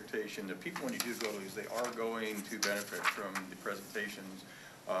certain expectation that people, when you do go to these, they are going to benefit from the presentations,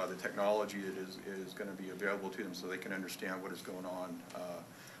 the technology that is going to be available to them so they can understand what is going on.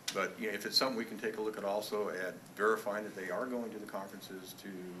 But if it's something we can take a look at also at verifying that they are going to the conferences to,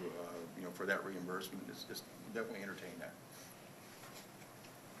 for that reimbursement, it's definitely entertain that.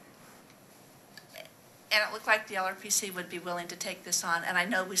 And it looked like the LRPC would be willing to take this on, and I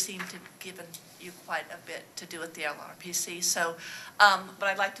know we seem to have given you quite a bit to do with the LRPC. So what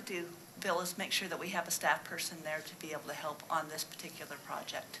I'd like to do, Bill, is make sure that we have a staff person there to be able to help on this particular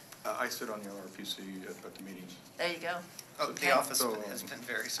project. I sit on the LRPC at the meetings. There you go. Oh, the office has been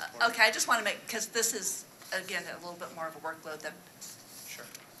very supportive. Okay, I just want to make, because this is, again, a little bit more of a workload than. Sure.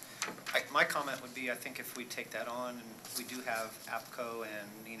 My comment would be, I think if we take that on, and we do have APCO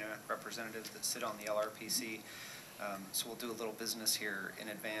and NENA representatives that sit on the LRPC, so we'll do a little business here in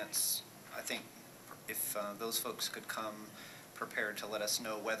advance. I think if those folks could come prepared to let us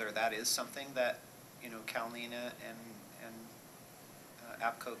know whether that is something that, NENA and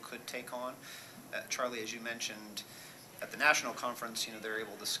APCO could take on. Charlie, as you mentioned, at the national conference, they're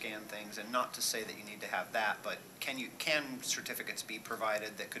able to scan things, and not to say that you need to have that, but can certificates be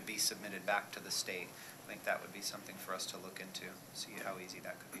provided that could be submitted back to the state? I think that would be something for us to look into, see how easy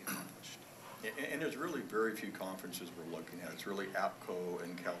that could be accomplished. And there's really very few conferences we're looking at. It's really APCO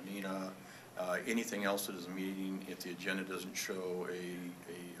and NENA. Anything else that is a meeting, if the agenda doesn't show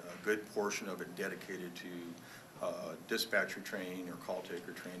a good portion of it dedicated to dispatcher training or call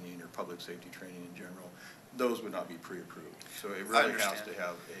taker training or public safety training in general, those would not be pre-approved. So it really has to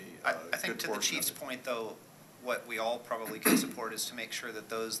have a I think good to the portion chief's of it. point, though, what we all probably can support is to make sure that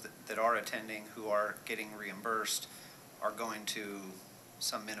those that are attending who are getting reimbursed are going to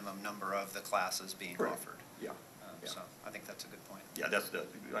some minimum number of the classes being Correct. offered. Yeah. So I think that's a good point. Yeah,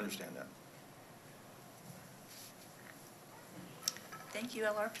 I understand that. Thank you,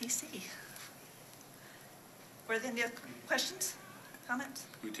 LRPC. Were there any other questions, comments?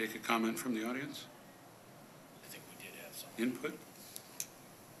 Can we take a comment from the audience? I think we did have some. Input?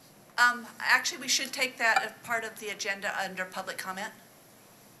 Actually, we should take that as part of the agenda under public comment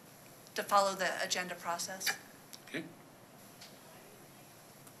to follow the agenda process. Okay.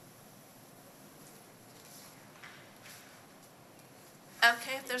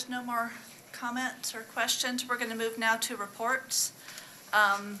 Okay, if there's no more comments or questions, we're going to move now to reports.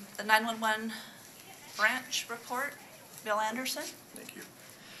 The 911 branch report, Bill Anderson. Thank you.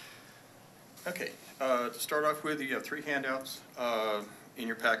 Okay, to start off with, you have 3 handouts in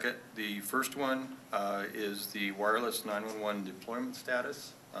your packet. The first one is the wireless 911 deployment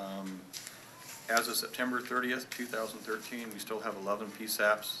status. As of September 30th, 2013, we still have 11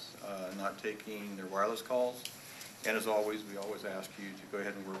 PSAPs not taking their wireless calls. And as always, we always ask you to go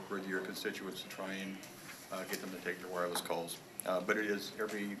ahead and work with your constituents to try and get them to take their wireless calls. But it is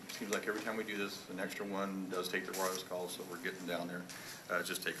seems like every time we do this, an extra one does take their wireless calls, so we're getting down there. It's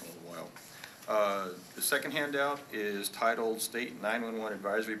just taking a little while. The second handout is titled State 911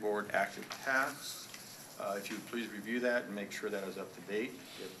 Advisory Board Active Tasks. If you would please review that and make sure that is up to date.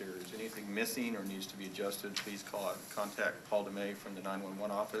 If there is anything missing or needs to be adjusted, please contact Paul DeMay from the 911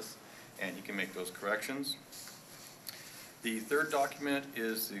 office, and he can make those corrections. The third document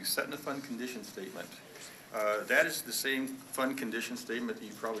is the Setna Fund Condition Statement. That is the same fund condition statement that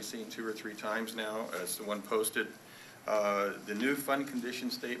you've probably seen 2 or 3 times now as the one posted. The new fund condition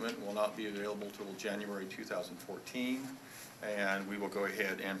statement will not be available till January 2014, and we will go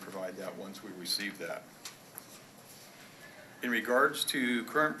ahead and provide that once we receive that. In regards to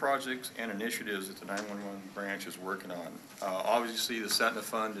current projects and initiatives that the 911 branch is working on, obviously the Setna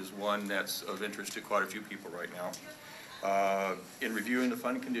Fund is one that's of interest to quite a few people right now. In reviewing the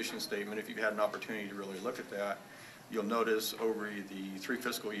fund condition statement, if you've had an opportunity to really look at that, you'll notice over the 3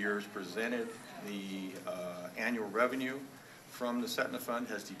 fiscal years presented, the annual revenue from the Setna Fund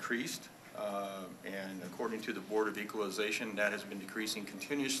has decreased. And according to the Board of Equalization, that has been decreasing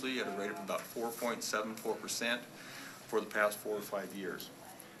continuously at a rate of about 4.74% for the past 4 or 5 years.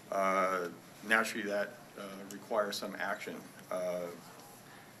 Naturally, that requires some action.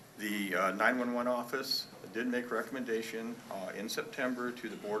 The 911 office did make a recommendation in September to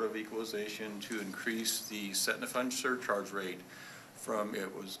the Board of Equalization to increase the Setna Fund surcharge rate from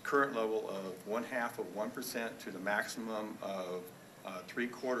its current level of 0.5% to the maximum of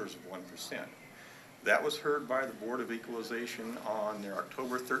 0.75%. That was heard by the Board of Equalization on their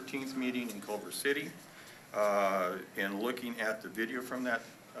October 13th meeting in Culver City. In looking at the video from that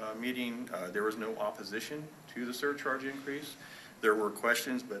meeting, there was no opposition to the surcharge increase. There were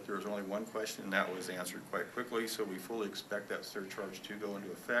questions, but there was only one question, and that was answered quite quickly, so we fully expect that surcharge to go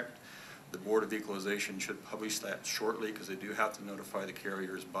into effect. The Board of Equalization should publish that shortly because they do have to notify the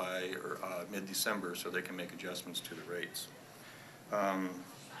carriers by mid-December so they can make adjustments to the rates.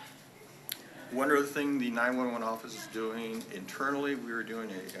 One other thing the 911 office is doing internally, we were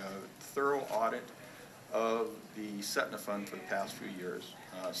doing a thorough audit of the Setna Fund for the past few years.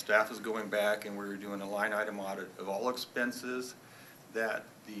 Staff is going back and we're doing a line item audit of all expenses that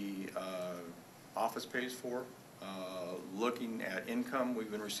the office pays for, looking at income we've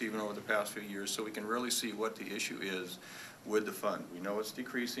been receiving over the past few years so we can really see what the issue is with the fund. We know it's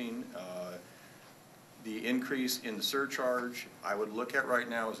decreasing. The increase in the surcharge I would look at right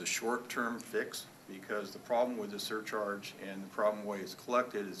now as a short-term fix because the problem with the surcharge and the problem way it's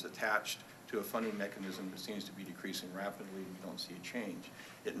collected is attached to a funding mechanism that seems to be decreasing rapidly. We don't see a change.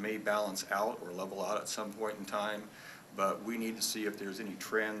 It may balance out or level out at some point in time, but we need to see if there's any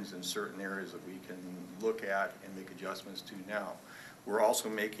trends in certain areas that we can look at and make adjustments to now. We're also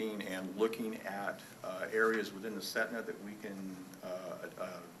making and looking at areas within the Setna that we can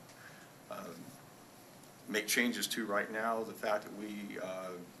make changes to right now. The fact that we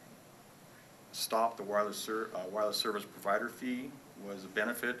stopped the wireless service provider fee was a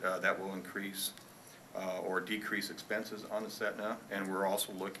benefit. That will increase or decrease expenses on the Setna, and we're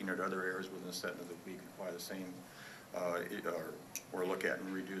also looking at other areas within the Setna that we can apply the same or look at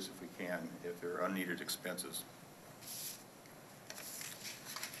and reduce if we can, if there are unneeded expenses.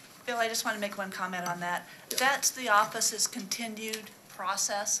 Bill, I just want to make one comment on that. Yeah. That's the office's continued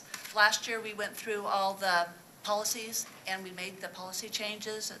process. Last year, we went through all the policies and we made the policy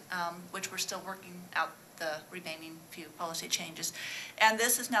changes, which we're still working out the remaining few policy changes. And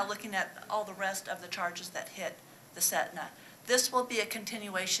this is now looking at all the rest of the charges that hit the Cetna. This will be a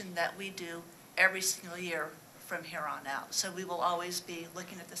continuation that we do every single year from here on out. So we will always be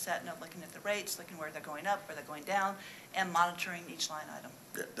looking at the Cetna, looking at the rates, looking where they're going up, where they're going down, and monitoring each line item.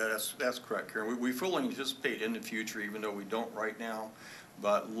 That's correct, Karen. We fully anticipate in the future, even though we don't right now,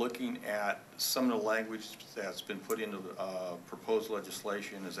 but looking at some of the language that's been put into the proposed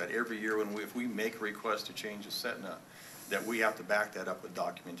legislation is that every year if we make a request to change the Cetna, that we have to back that up with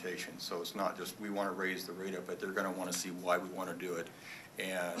documentation. So it's not just we want to raise the rate up, but they're going to want to see why we want to do it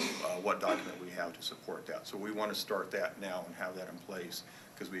and what document we have to support that. So we want to start that now and have that in place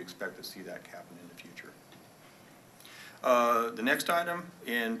because we expect to see that happen in the future. The next item,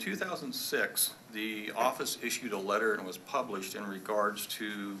 in 2006, the office issued a letter and was published in regards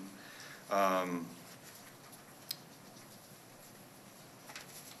to let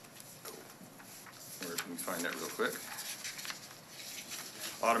me find that real quick.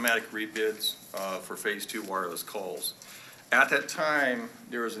 Automatic rebids for Phase 2 wireless calls. At that time,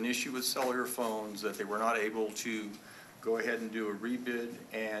 there was an issue with cellular phones that they were not able to go ahead and do a rebid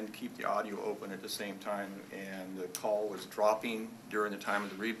and keep the audio open at the same time, and the call was dropping during the time of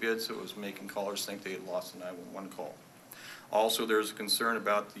the rebid, so it was making callers think they had lost a 911 call. Also, there's a concern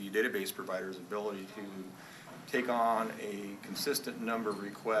about the database provider's ability to take on a consistent number of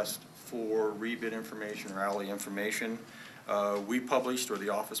requests for rebid information or hourly information. We published, or the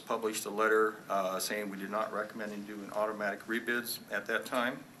office published, a letter saying we did not recommend doing automatic rebids at that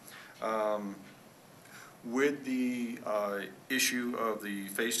time. With the issue of the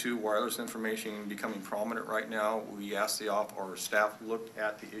Phase 2 wireless information becoming prominent right now, we asked our staff looked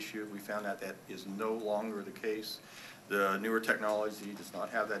at the issue. We found out that is no longer the case. The newer technology does not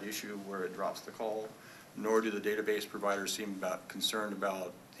have that issue where it drops the call, nor do the database providers seem concerned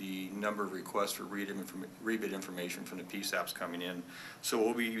about the number of requests for rebid information from the PSAPs coming in. So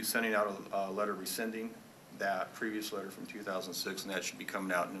we'll be sending out a letter rescinding that previous letter from 2006, and that should be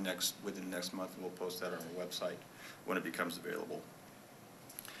coming out within the next month, and we'll post that on our website when it becomes available.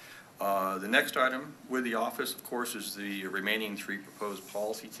 The next item with the office, of course, is the remaining 3 proposed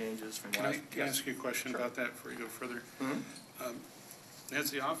policy changes from last. Can I ask you a question about that before you go further?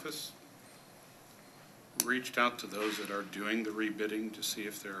 Has the office reached out to those that are doing the rebidding to see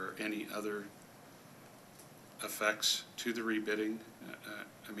if there are any other effects to the rebidding?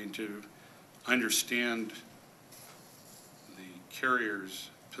 I mean, to understand the carrier's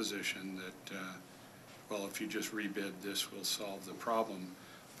position that, well, if you just rebid, this will solve the problem.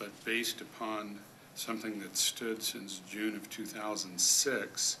 But based upon something that stood since June of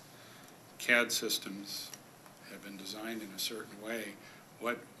 2006, CAD systems have been designed in a certain way.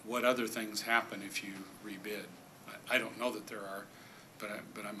 What other things happen if you rebid? I don't know that there are, but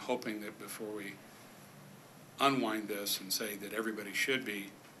I'm hoping that before we unwind this and say that everybody should be,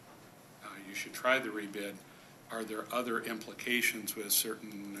 you should try the rebid, are there other implications with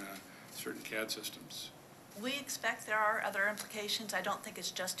certain CAD systems? We expect there are other implications. I don't think it's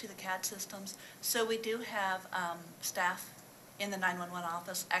just to the CAD systems. So we do have staff in the 911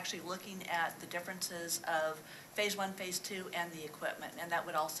 office actually looking at the differences of Phase 1, Phase 2, and the equipment, and that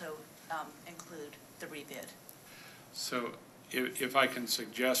would also include the rebid. So if I can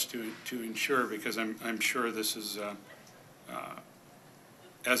suggest to ensure, because I'm sure this is,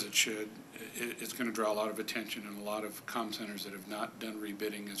 as it should, it's going to draw a lot of attention, and a lot of comm centers that have not done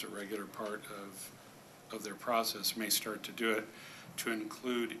rebidding as a regular part of their process may start to do it, to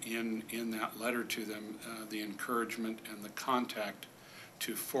include in that letter to them the encouragement and the contact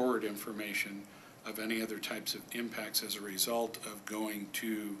to forward information of any other types of impacts as a result of going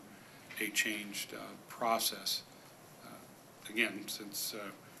to a changed process. Again, since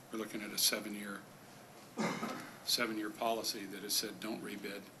we're looking at a seven-year policy that has said don't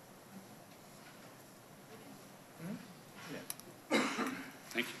rebid.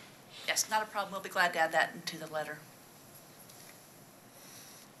 Thank you. Yes, not a problem. We'll be glad to add that into the letter.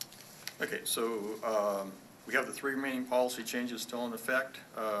 Okay, so we have the 3 remaining policy changes still in effect.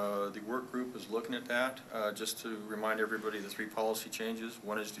 The work group is looking at that. Just to remind everybody, the 3 policy changes.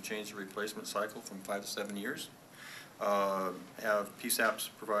 One is to change the replacement cycle from 5 to 7 years. Have PSAPs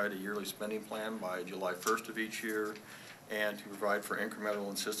provide a yearly spending plan by July 1st of each year, and to provide for incremental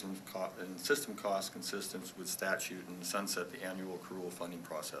and system cost consistent with statute and sunset the annual accrual funding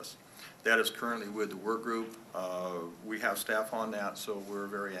process. That is currently with the work group. We have staff on that, so we're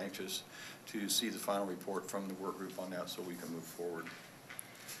very anxious to see the final report from the work group on that so we can move forward.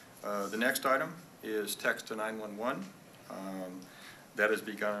 The next item is text to 911. That has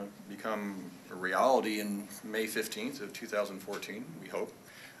become a reality in May 15th of 2014, we hope.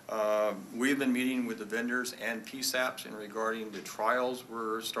 We've been meeting with the vendors and PSAPs in regarding the trials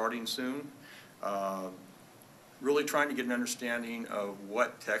we're starting soon. Really trying to get an understanding of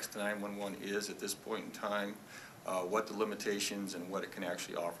what text 911 is at this point in time, what the limitations and what it can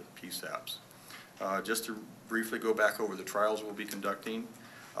actually offer the PSAPs. Just to briefly go back over the trials we'll be conducting.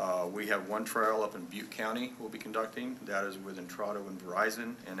 We have one trial up in Butte County we'll be conducting. That is with Entrado and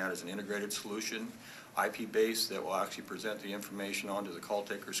Verizon, and that is an integrated solution, IP-based, that will actually present the information onto the call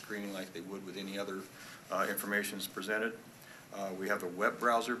taker screen like they would with any other information that's presented. We have a web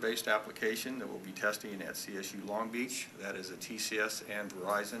browser-based application that we'll be testing at CSU Long Beach. That is a TCS and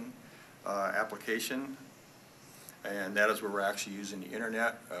Verizon application. And that is where we're actually using the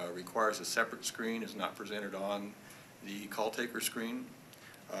internet. Requires a separate screen, is not presented on the call taker screen.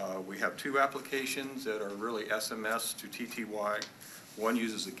 We have two applications that are really SMS to TTY. One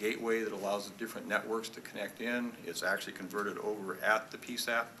uses a gateway that allows the different networks to connect in. It's actually converted over at the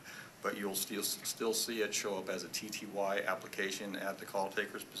PSAP, but you'll still see it show up as a TTY application at the call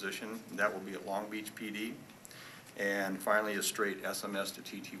taker's position. That will be at Long Beach PD. And finally, a straight SMS to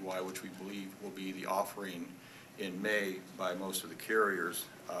TTY, which we believe will be the offering in May by most of the carriers.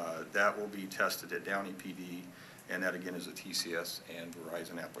 That will be tested at Downey PD, and that again is a TCS and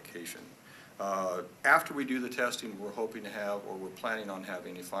Verizon application. After we do the testing, we're hoping to have, or we're planning on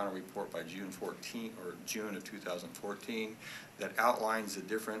having, a final report by June of 2014 that outlines the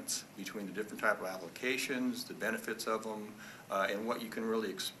difference between the different type of applications, the benefits of them, and what you can really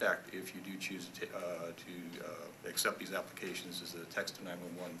expect if you do choose to accept these applications as a text to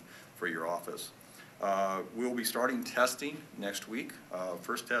 911 for your office. We'll be starting testing next week.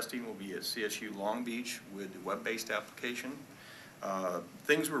 First testing will be at CSU Long Beach with the web-based application.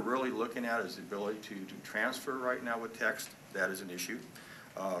 Things we're really looking at is the ability to do transfer right now with text. That is an issue.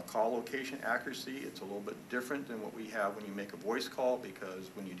 Call location accuracy, it's a little bit different than what we have when you make a voice call, because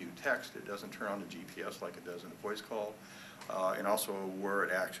when you do text, it doesn't turn on the GPS like it does in a voice call. And also where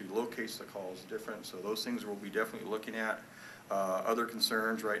it actually locates the call is different. So those things we'll be definitely looking at. Other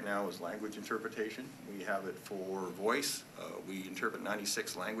concerns right now is language interpretation. We have it for voice. We interpret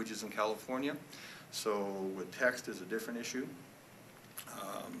 96 languages in California. So with text is a different issue.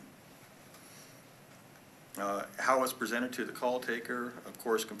 How it's presented to the call taker, of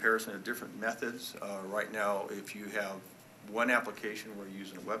course, comparison of different methods. Right now, if you have one application where you're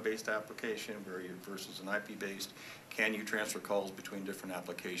using a web-based application versus an IP-based, can you transfer calls between different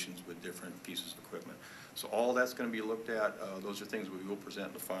applications with different pieces of equipment? So all that's going to be looked at. Those are things we will present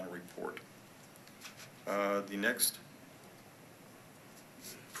in the final report. The next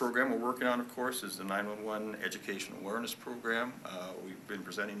program we're working on, of course, is the 911 Education Awareness Program. We've been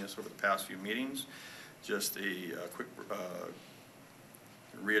presenting this over the past few meetings. Just a quick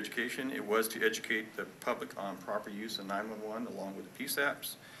re-education. It was to educate the public on proper use of 911 along with the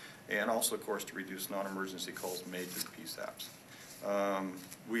PSAPs, and also, of course, to reduce non-emergency calls made to the PSAPs.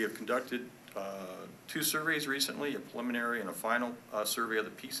 We have conducted two surveys recently, a preliminary and a final survey of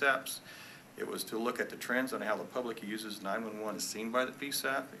the PSAPs. It was to look at the trends on how the public uses 911 as seen by the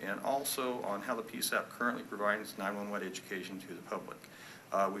PSAP, and also on how the PSAP currently provides 911 education to the public.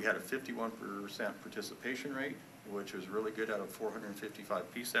 We had a 51% participation rate, which was really good out of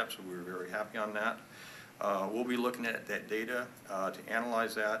 455 PSAPs, so we were very happy on that. We'll be looking at that data to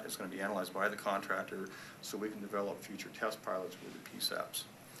analyze that. It's going to be analyzed by the contractor so we can develop future test pilots with the PSAPs.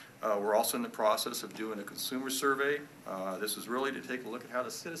 We're also in the process of doing a consumer survey. This is really to take a look at how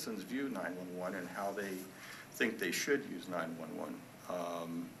the citizens view 911 and how they think they should use 911.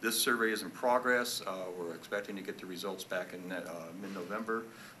 This survey is in progress. We're expecting to get the results back in mid-November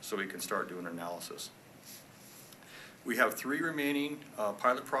so we can start doing analysis. We have 3 remaining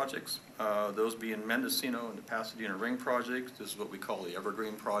pilot projects, those being Mendocino and the Pasadena Ring project. This is what we call the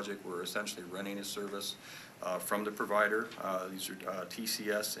Evergreen project. We're essentially renting a service from the provider. These are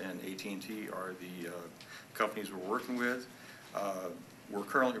TCS and AT&T are the companies we're working with. We're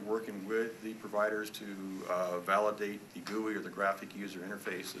currently working with the providers to validate the GUI or the graphic user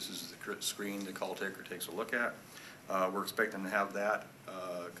interface. This is the screen the call taker takes a look at. We're expecting to have that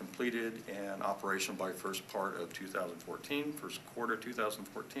completed and operational by first quarter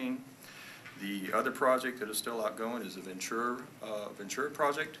 2014. The other project that is still outgoing is the Ventura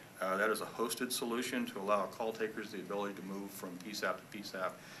project. That is a hosted solution to allow call takers the ability to move from PSAP to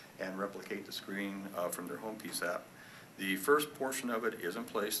PSAP and replicate the screen from their home PSAP. The first portion of it is in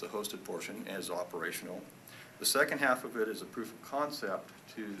place, the hosted portion is operational. The second half of it is a proof of concept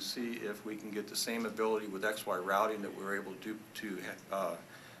to see if we can get the same ability with XY routing that we're able to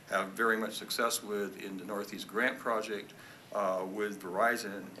have very much success with in the Northeast Grant project with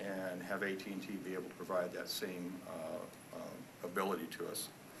Verizon, and have AT&T be able to provide that same ability to us.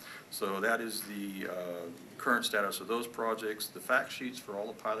 So that is the current status of those projects. The fact sheets for all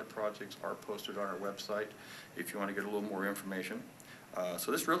the pilot projects are posted on our website if you want to get a little more information.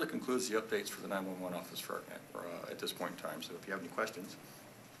 So this really concludes the updates for the 911 office for at this point in time. So if you have any questions.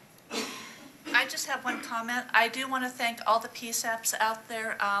 I just have one comment. I do want to thank all the PSAPs out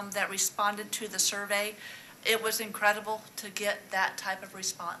there that responded to the survey. It was incredible to get that type of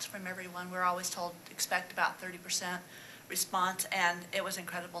response from everyone. We're always told expect about 30% response, and it was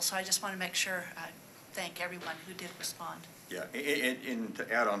incredible. So I just want to make sure I thank everyone who did respond. Yeah, and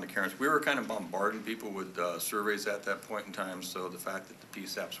to add on to Karen's, we were kind of bombarding people with surveys at that point in time, so the fact that the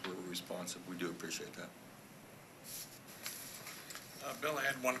PSAPs were responsive, we do appreciate that. Bill, I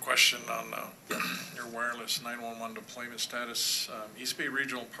had one question on your wireless 911 deployment status. East Bay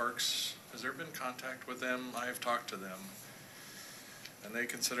Regional Parks, has there been contact with them? I have talked to them, and they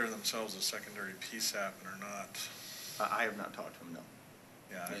consider themselves a secondary PSAP and are not. I have not talked to them, no.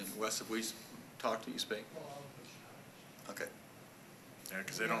 Yeah, And Wes, have we talked to East Bay? Okay. yeah,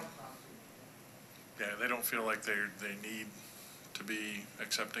 because they don't feel like they need to be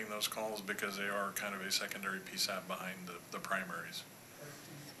accepting those calls because they are kind of a secondary PSAP behind the primaries.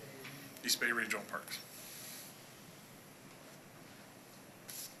 East Bay Regional Parks.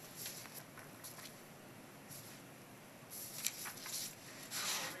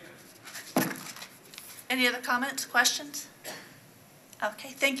 Any other comments, questions? Okay,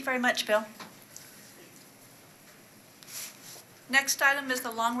 thank you very much, Bill. Next item is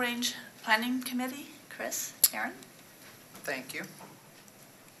the Long Range Planning Committee. Chris, Aaron? Thank you.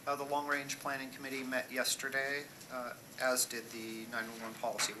 The Long Range Planning Committee met yesterday, as did the 911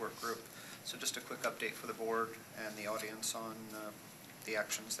 Policy Work Group. So just a quick update for the board and the audience on the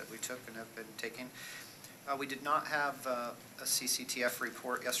actions that we took and have been taking. We did not have a CCTF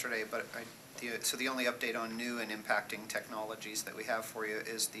report yesterday, but so the only update on new and impacting technologies that we have for you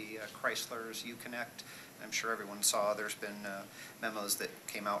is the Chrysler's Uconnect. I'm sure everyone saw there's been memos that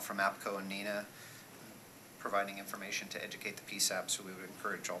came out from APCO and NENA providing information to educate the PSAP, so we would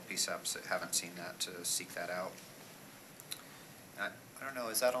encourage all PSAPs that haven't seen that to seek that out. I don't know,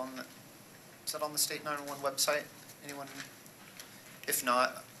 is that on the State 911 website? Anyone? If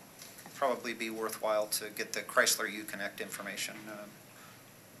not, probably be worthwhile to get the Chrysler Uconnect information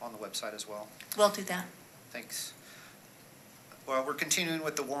on the website as well. We'll do that. Thanks. Well, we're continuing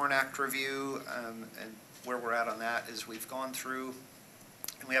with the Warren Act review, and where we're at on that is we've gone through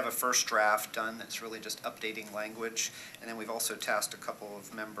and we have a first draft done that's really just updating language, and then we've also tasked a couple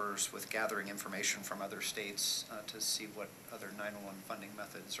of members with gathering information from other states to see what other 911 funding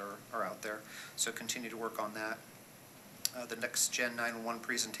methods are out there. So continue to work on that. The next Gen 911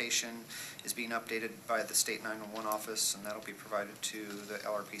 presentation is being updated by the State 911 office, and that'll be provided to the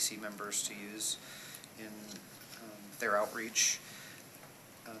LRPC members to use in their outreach.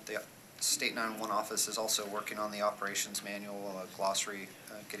 The State 911 office is also working on the operations manual glossary,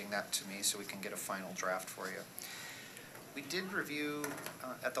 getting that to me so we can get a final draft for you. We did review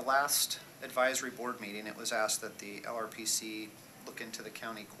at the last advisory board meeting, it was asked that the LRPC look into the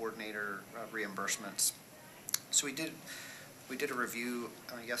county coordinator reimbursements. So we did a review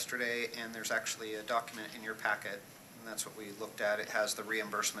yesterday, and there's actually a document in your packet, and that's what we looked at. It has the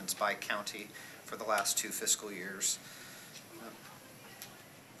reimbursements by county for the last 2 fiscal years.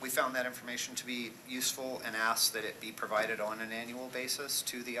 We found that information to be useful and asked that it be provided on an annual basis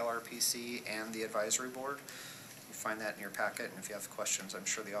to the LRPC and the advisory board. You find that in your packet, and if you have questions, I'm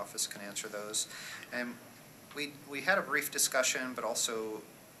sure the office can answer those. And we had a brief discussion, but also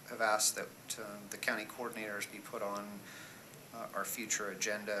have asked that the county coordinators be put on our future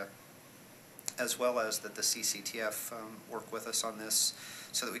agenda, as well as that the CCTF work with us on this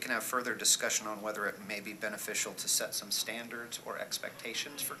so that we can have further discussion on whether it may be beneficial to set some standards or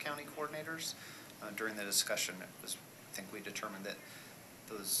expectations for county coordinators. During the discussion, I think we determined that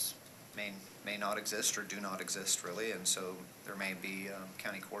those may not exist or do not exist really, and so there may be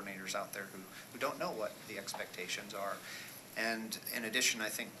county coordinators out there who don't know what the expectations are. And in addition, I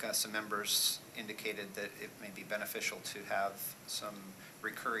think some members indicated that it may be beneficial to have some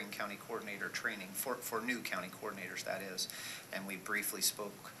recurring county coordinator training for new county coordinators, that is. And we briefly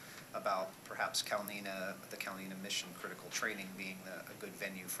spoke about perhaps the CalNENA Mission Critical Training being a good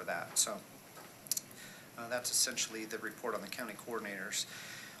venue for that. So that's essentially the report on the county coordinators.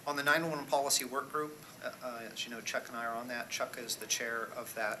 On the 911 Policy Work Group, as you know, Chuck and I are on that. Chuck is the chair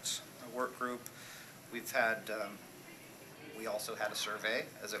of that work group. We also had a survey,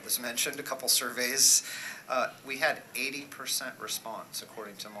 as it was mentioned, a couple surveys. We had 80% response,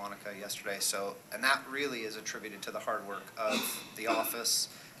 according to Monica yesterday. And that really is attributed to the hard work of the office,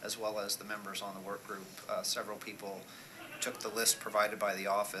 as well as the members on the work group. Several people took the list provided by the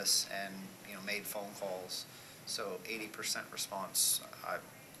office and, made phone calls. So 80% response,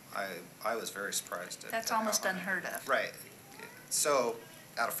 I was very surprised at. That's at how almost high. unheard of. Right. So,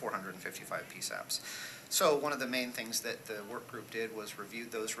 out of 455 PSAPs. So one of the main things that the work group did was review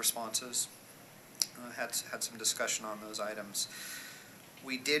those responses, had some discussion on those items.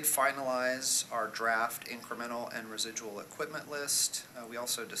 We did finalize our draft incremental and residual equipment list. We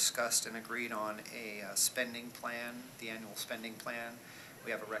also discussed and agreed on a spending plan, the annual spending plan. We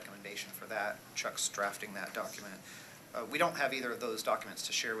have a recommendation for that. Chuck's drafting that document. We don't have either of those documents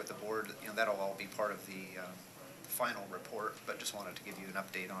to share with the board. That'll all be part of the final report, but just wanted to give you an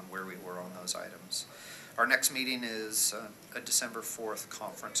update on where we were on those items. Our next meeting is a December 4th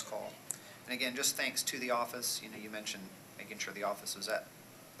conference call. And again, just thanks to the office. You mentioned making sure the office was at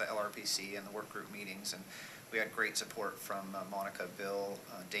the LRPC and the work group meetings, and we had great support from Monica, Bill,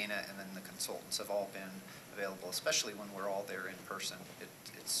 Dana, and then the consultants have all been available, especially when we're all there in person.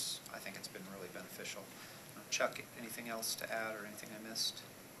 I think it's been really beneficial. Chuck, anything else to add or anything I missed?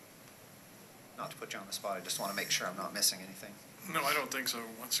 Not to put you on the spot, I just want to make sure I'm not missing anything. No, I don't think so.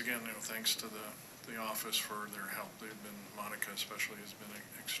 Once again, thanks to the office for their help. Monica especially has been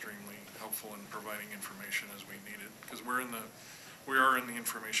extremely helpful in providing information as we need it, because we are in the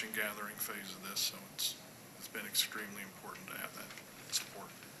information gathering phase of this, so it's been extremely important to have that support.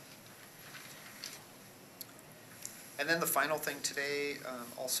 And then the final thing today,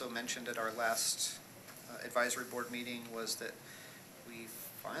 also mentioned at our last advisory board meeting, was that we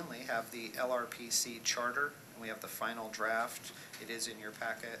finally have the LRPC charter, and we have the final draft. It is in your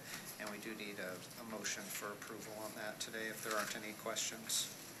packet, and we do need a motion for approval on that today if there aren't any questions.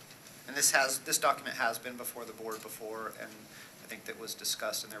 And this document has been before the board before, and I think that was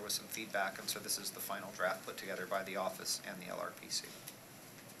discussed and there was some feedback, and so this is the final draft put together by the office and the LRPC.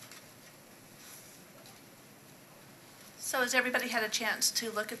 So has everybody had a chance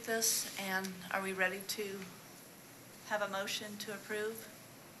to look at this, and are we ready to have a motion to approve?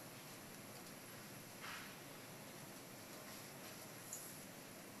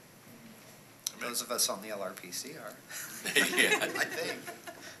 Those of us on the LRPC are. Yeah. I think.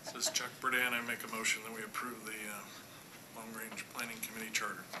 This is Chuck Burdan. I make a motion that we approve the Long Range Planning Committee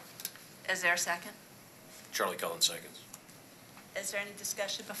Charter. Is there a second? Charlie Cullen seconds. Is there any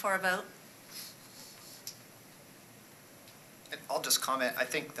discussion before a vote? And I'll just comment, I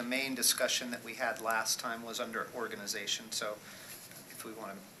think the main discussion that we had last time was under organization, so if we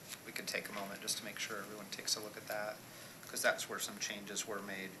want to, we could take a moment just to make sure everyone takes a look at that, because that's where some changes were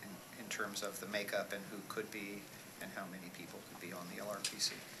made in terms of the makeup and who could be and how many people could be on the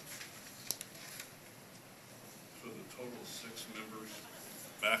LRPC. So the total is 6 members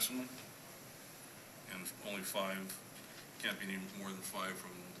maximum, and only 5, can't be any more than 5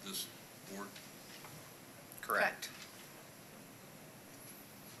 from this board? Correct.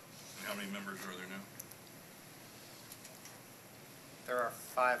 And how many members are there now? There are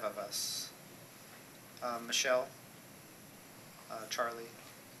 5 of us. Michelle, Charlie,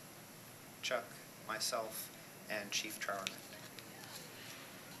 Chuck, myself, and Chief Trowerman.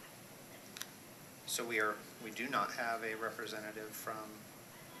 So we do not have a representative from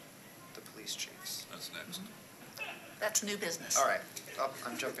the police chiefs. That's next. That's new business. All right,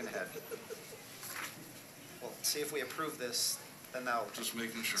 I'm jumping ahead. Well, see if we approve this, then that'll Just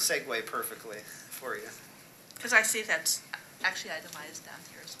making sure. segue perfectly for you. Because I see that's actually itemized down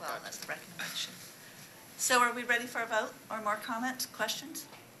here as well, that's the recommendation. So are we ready for a vote, or more comments, questions?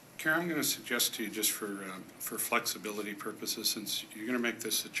 Karen, I'm going to suggest to you, just for flexibility purposes, since you're going to make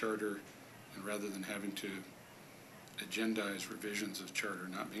this a charter, and rather than having to agendize revisions of charter,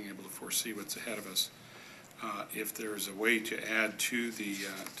 not being able to foresee what's ahead of us, if there's a way to add to the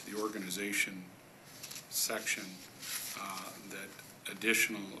organization section that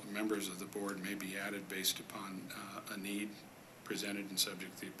additional members of the board may be added based upon a need presented and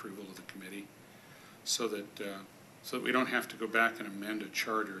subject to the approval of the committee, so that we don't have to go back and amend a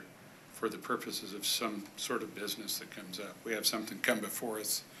charter for the purposes of some sort of business that comes up. We have something come before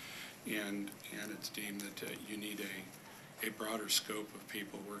us, and it's deemed that you need a broader scope of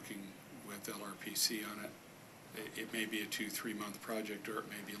people working with LRPC on it. It may be a 2-3 month project, or it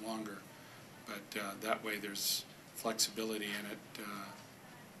may be longer, but that way there's flexibility in it.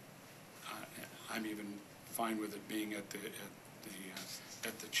 I'm even fine with it being at the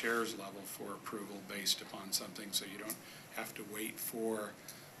chair's level for approval based upon something, so you don't have to wait for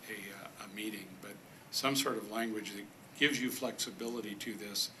a meeting, but some sort of language that gives you flexibility to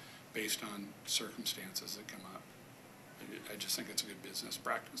this based on circumstances that come up. I just think it's a good business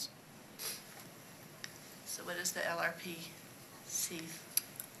practice. So what is the LRPC?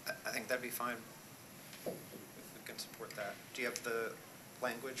 I think that'd be fine. We can support that. Do you have the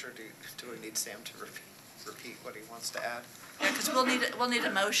language, or do we need Sam to repeat what he wants to add? Yeah, because we'll need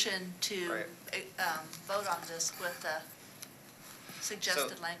a motion to vote on this with the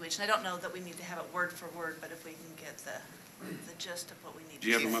suggested language. And I don't know that we need to have it word for word, but if we can get the gist of what we need to do. Do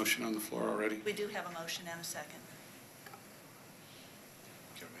you have a motion on the floor already? We do have a motion and a second.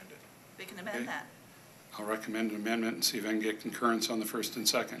 Can amend it. We can amend Okay. that. I'll recommend an amendment and see if I can get concurrence on the first and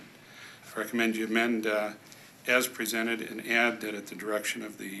second. I recommend you amend as presented and add that at the direction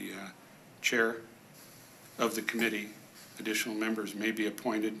of the chair of the committee, additional members may be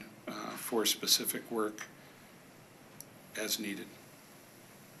appointed for specific work as needed.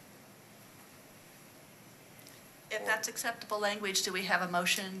 If that's acceptable language, do we have a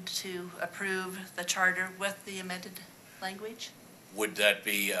motion to approve the charter with the amended language? Would that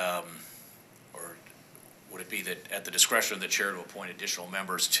be, or would it be that at the discretion of the chair to appoint additional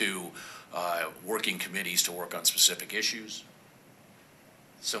members to working committees to work on specific issues?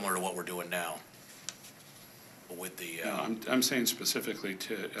 Similar to what we're doing now? With the, No, I'm saying specifically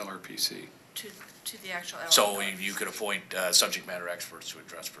to LRPC. To the actual LRPC. so you could appoint subject matter experts to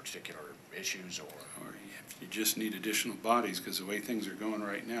address particular issues, or? Or you just need additional bodies, because the way things are going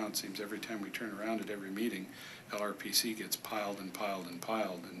right now, it seems every time we turn around at every meeting, LRPC gets piled and piled and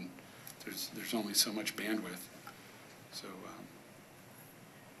piled, and there's only so much bandwidth. So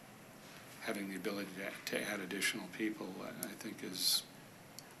having the ability to add additional people, I think is,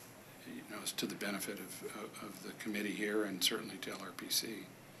 is to the benefit of the committee here and certainly to LRPC.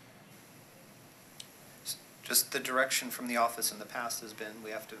 Just the direction from the office in the past has been,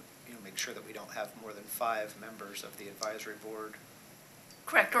 we have to, make sure that we don't have more than 5 members of the advisory board.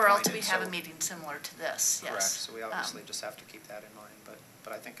 Correct, or else we appointed, have a so- meeting similar to this, yes. Correct, so we obviously just have to keep that in mind,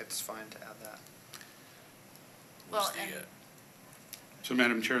 but I think it's fine to add that. Well, was the, and- So,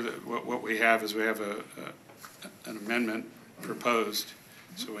 Madam Chair, what we have is we have an amendment proposed,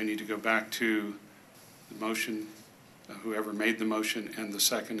 so we need to go back to the motion, whoever made the motion and the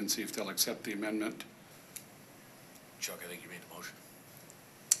second, and see if they'll accept the amendment. Chuck, I think you made the motion.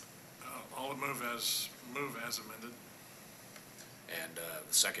 I'll move as amended. And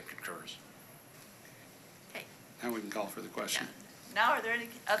the second concurs. Okay. Now we can call for the question. Now, are there any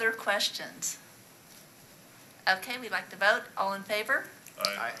other questions? Okay, we'd like to vote. All in favor?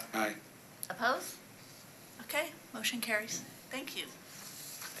 Aye. Aye. Opposed? Okay, motion carries. Thank you.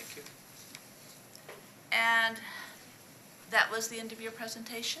 Thank you. And that was the end of your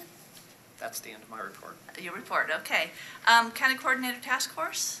presentation? That's the end of my report. Your report, okay. County Coordinator Task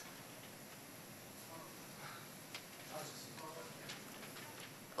Force?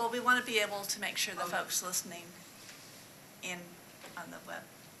 Well, we want to be able to make sure the folks listening in on the web.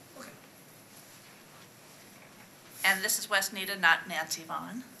 Okay. And this is Wes Nita, not Nancy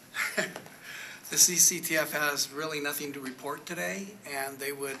Vaughn. The CCTF has really nothing to report today, and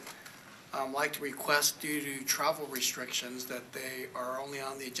they would like to request, due to travel restrictions, that they are only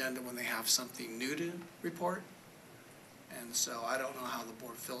on the agenda when they have something new to report. And so I don't know how the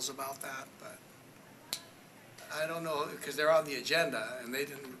board feels about that, but I don't know, because they're on the agenda, and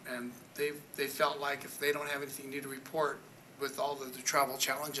they felt like if they don't have anything new to report with all the travel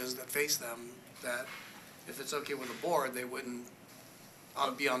challenges that face them, that if it's okay with the board, they wouldn't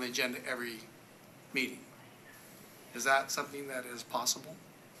be on the agenda every meeting. Is that something that is possible?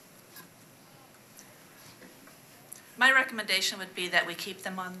 My recommendation would be that we keep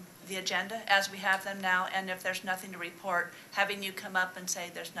them on the agenda as we have them now, and if there's nothing to report, having you come up and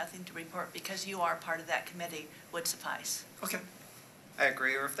say there's nothing to report because you are part of that committee would suffice. Okay. I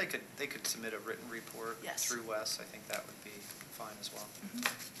agree, or if they could submit a written report Yes. through Wes, I think that would be fine as well.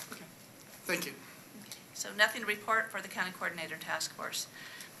 Okay. Thank you. So nothing to report for the County Coordinator Task Force.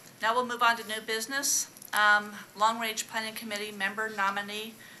 Now we'll move on to new business. Long Range Planning Committee member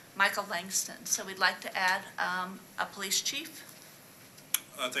nominee, Michael Langston. So we'd like to add a police chief.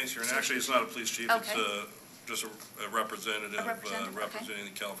 Thanks, Sharon. Actually, it's not a police chief. Okay. It's just a representative, A representative, okay. representing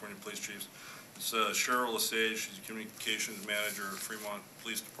the California Police Chiefs. It's Cheryl Lesage. She's a communications manager at Fremont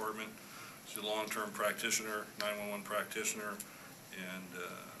Police Department. She's a long-term practitioner, 911 practitioner, and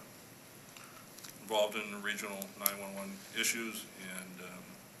involved in regional 911 issues, and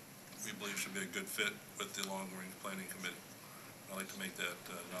we believe should be a good fit with the Long Range Planning Committee. I'd like to make that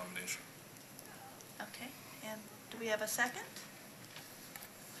nomination. Okay, and do we have a second?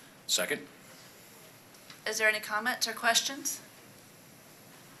 Second? Is there any comments or questions?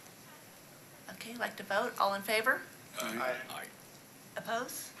 Okay, like to vote. All in favor? Aye. Aye.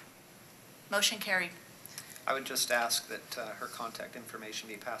 Opposed? Motion carried. I would just ask that her contact information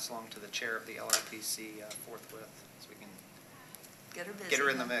be passed along to the chair of the LRPC forthwith, so we can Get her busy. get her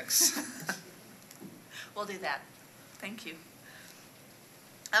in the huh? mix. We'll do that. Thank you.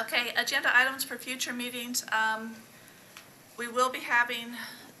 Okay, agenda items for future meetings. We will be having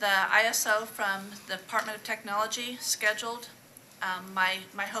the ISO from the Department of Technology scheduled.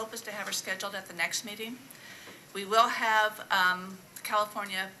 My hope is to have her scheduled at the next meeting. We will have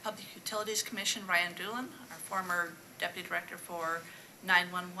California Public Utilities Commission, Ryan Doolin, our former Deputy Director for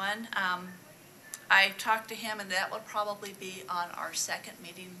 911. I talked to him, and that will probably be on our second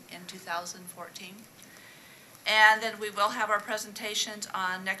meeting in 2014. And then we will have our presentations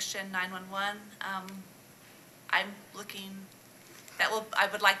on Next Gen 911. I'm looking, I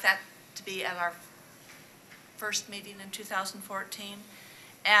would like that to be at our first meeting in 2014.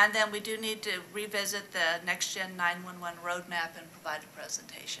 And then we do need to revisit the Next Gen 911 roadmap and provide a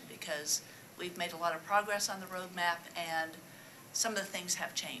presentation, because we've made a lot of progress on the roadmap and some of the things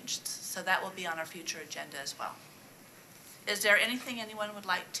have changed. So that will be on our future agenda as well. Is there anything anyone would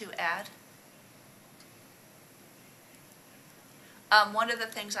like to add? One of the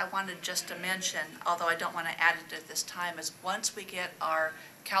things I wanted just to mention, although I don't want to add it at this time, is once we get our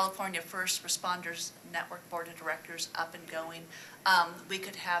California First Responders Network Board of Directors up and going, we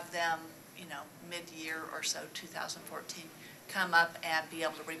could have them, mid-year or so, 2014, come up and be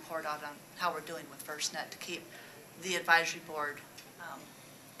able to report out on how we're doing with FirstNet to keep the advisory board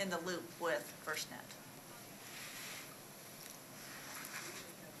in the loop with FirstNet.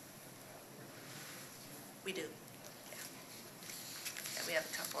 We do. Yeah, we have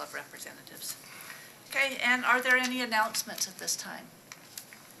a couple of representatives. Okay, and are there any announcements at this time?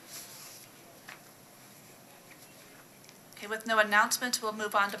 Okay, with no announcements, we'll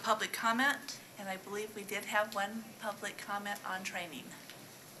move on to public comment. And I believe we did have one public comment on training.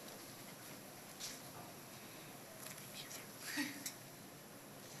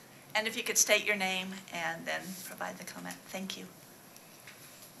 And if you could state your name and then provide the comment. Thank you.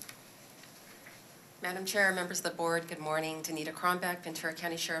 Madam Chair, members of the board, good morning. Danita Kronbeck, Ventura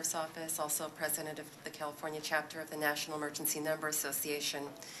County Sheriff's Office, also president of the California chapter of the National Emergency Number Association.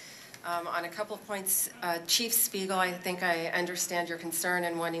 On a couple of points, Chief Spiegel, I think I understand your concern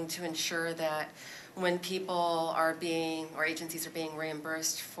in wanting to ensure that when people are being, or agencies are being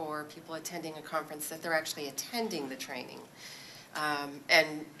reimbursed for people attending a conference, that they're actually attending the training.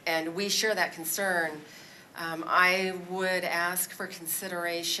 And we share that concern. I would ask for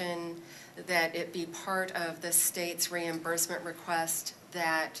consideration that it be part of the state's reimbursement request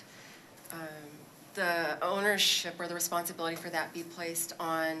that the ownership or the responsibility for that be placed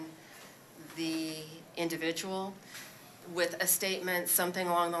on the individual, with a statement, something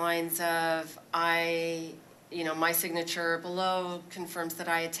along the lines of, my signature below confirms that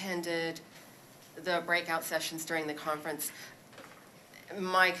I attended the breakout sessions during the conference.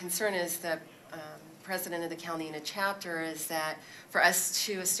 My concern is that president of the Cal NENA chapter is that for us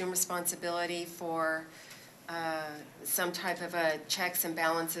to assume responsibility for some type of a checks and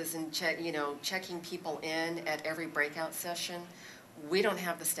balances and checking people in at every breakout session, we don't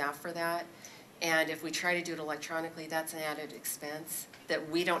have the staff for that. And if we try to do it electronically, that's an added expense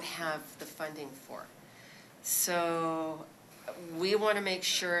that we don't have the funding for. So we want to make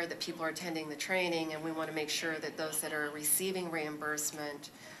sure that people are attending the training, and we want to make sure that those that are receiving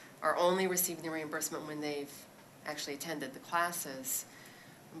reimbursement are only receiving the reimbursement when they've actually attended the classes.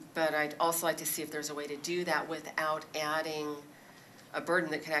 But I'd also like to see if there's a way to do that without adding a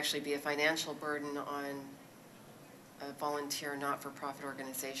burden that could actually be a financial burden on a volunteer not-for-profit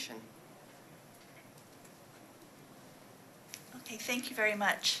organization. Okay, thank you very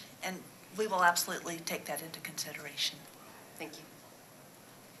much. And we will absolutely take that into consideration. Thank you.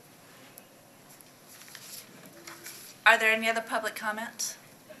 Are there any other public comments?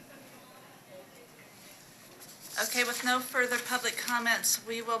 Okay, with no further public comments,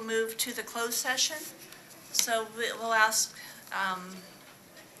 we will move to the closed session. So we'll ask,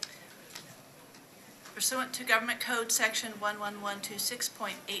 pursuant to Government Code Section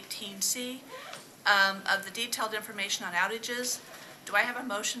 11126.18C of the detailed information on outages, do I have a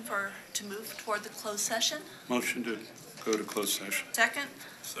motion to move toward the closed session? Motion to go to closed session. Second?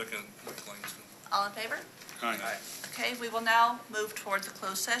 Second, Langston. All in favor? Aye. Okay, we will now move toward the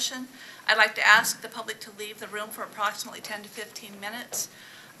closed session. I'd like to ask the public to leave the room for approximately 10 to 15 minutes.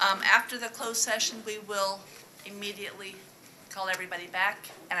 After the closed session, we will immediately call everybody back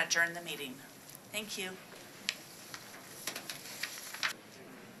and adjourn the meeting. Thank you.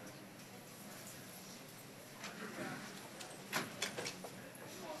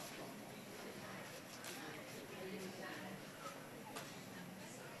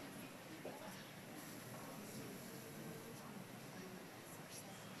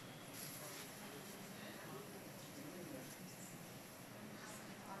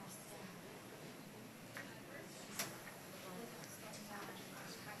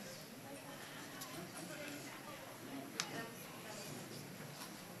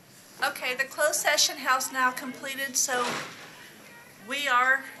 Okay, the closed session has now completed, so we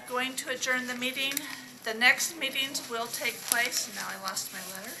are going to adjourn the meeting. The next meetings will take place, now I lost my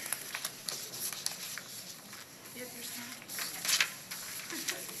letter. You have yours now?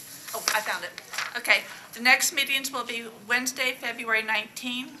 Oh, I found it. Okay, the next meetings will be Wednesday, February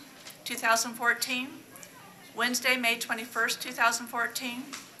 19, 2014, Wednesday, May 21st, 2014,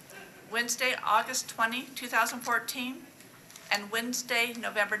 Wednesday, August 20, 2014, and Wednesday,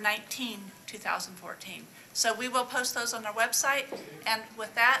 November 19, 2014. So we will post those on our website, and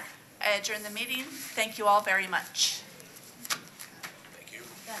with that, I adjourn the meeting. Thank you all very much. Thank you.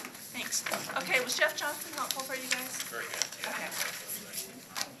 Thanks. Okay, was Jeff Johnson helpful for you guys? Very good. Okay.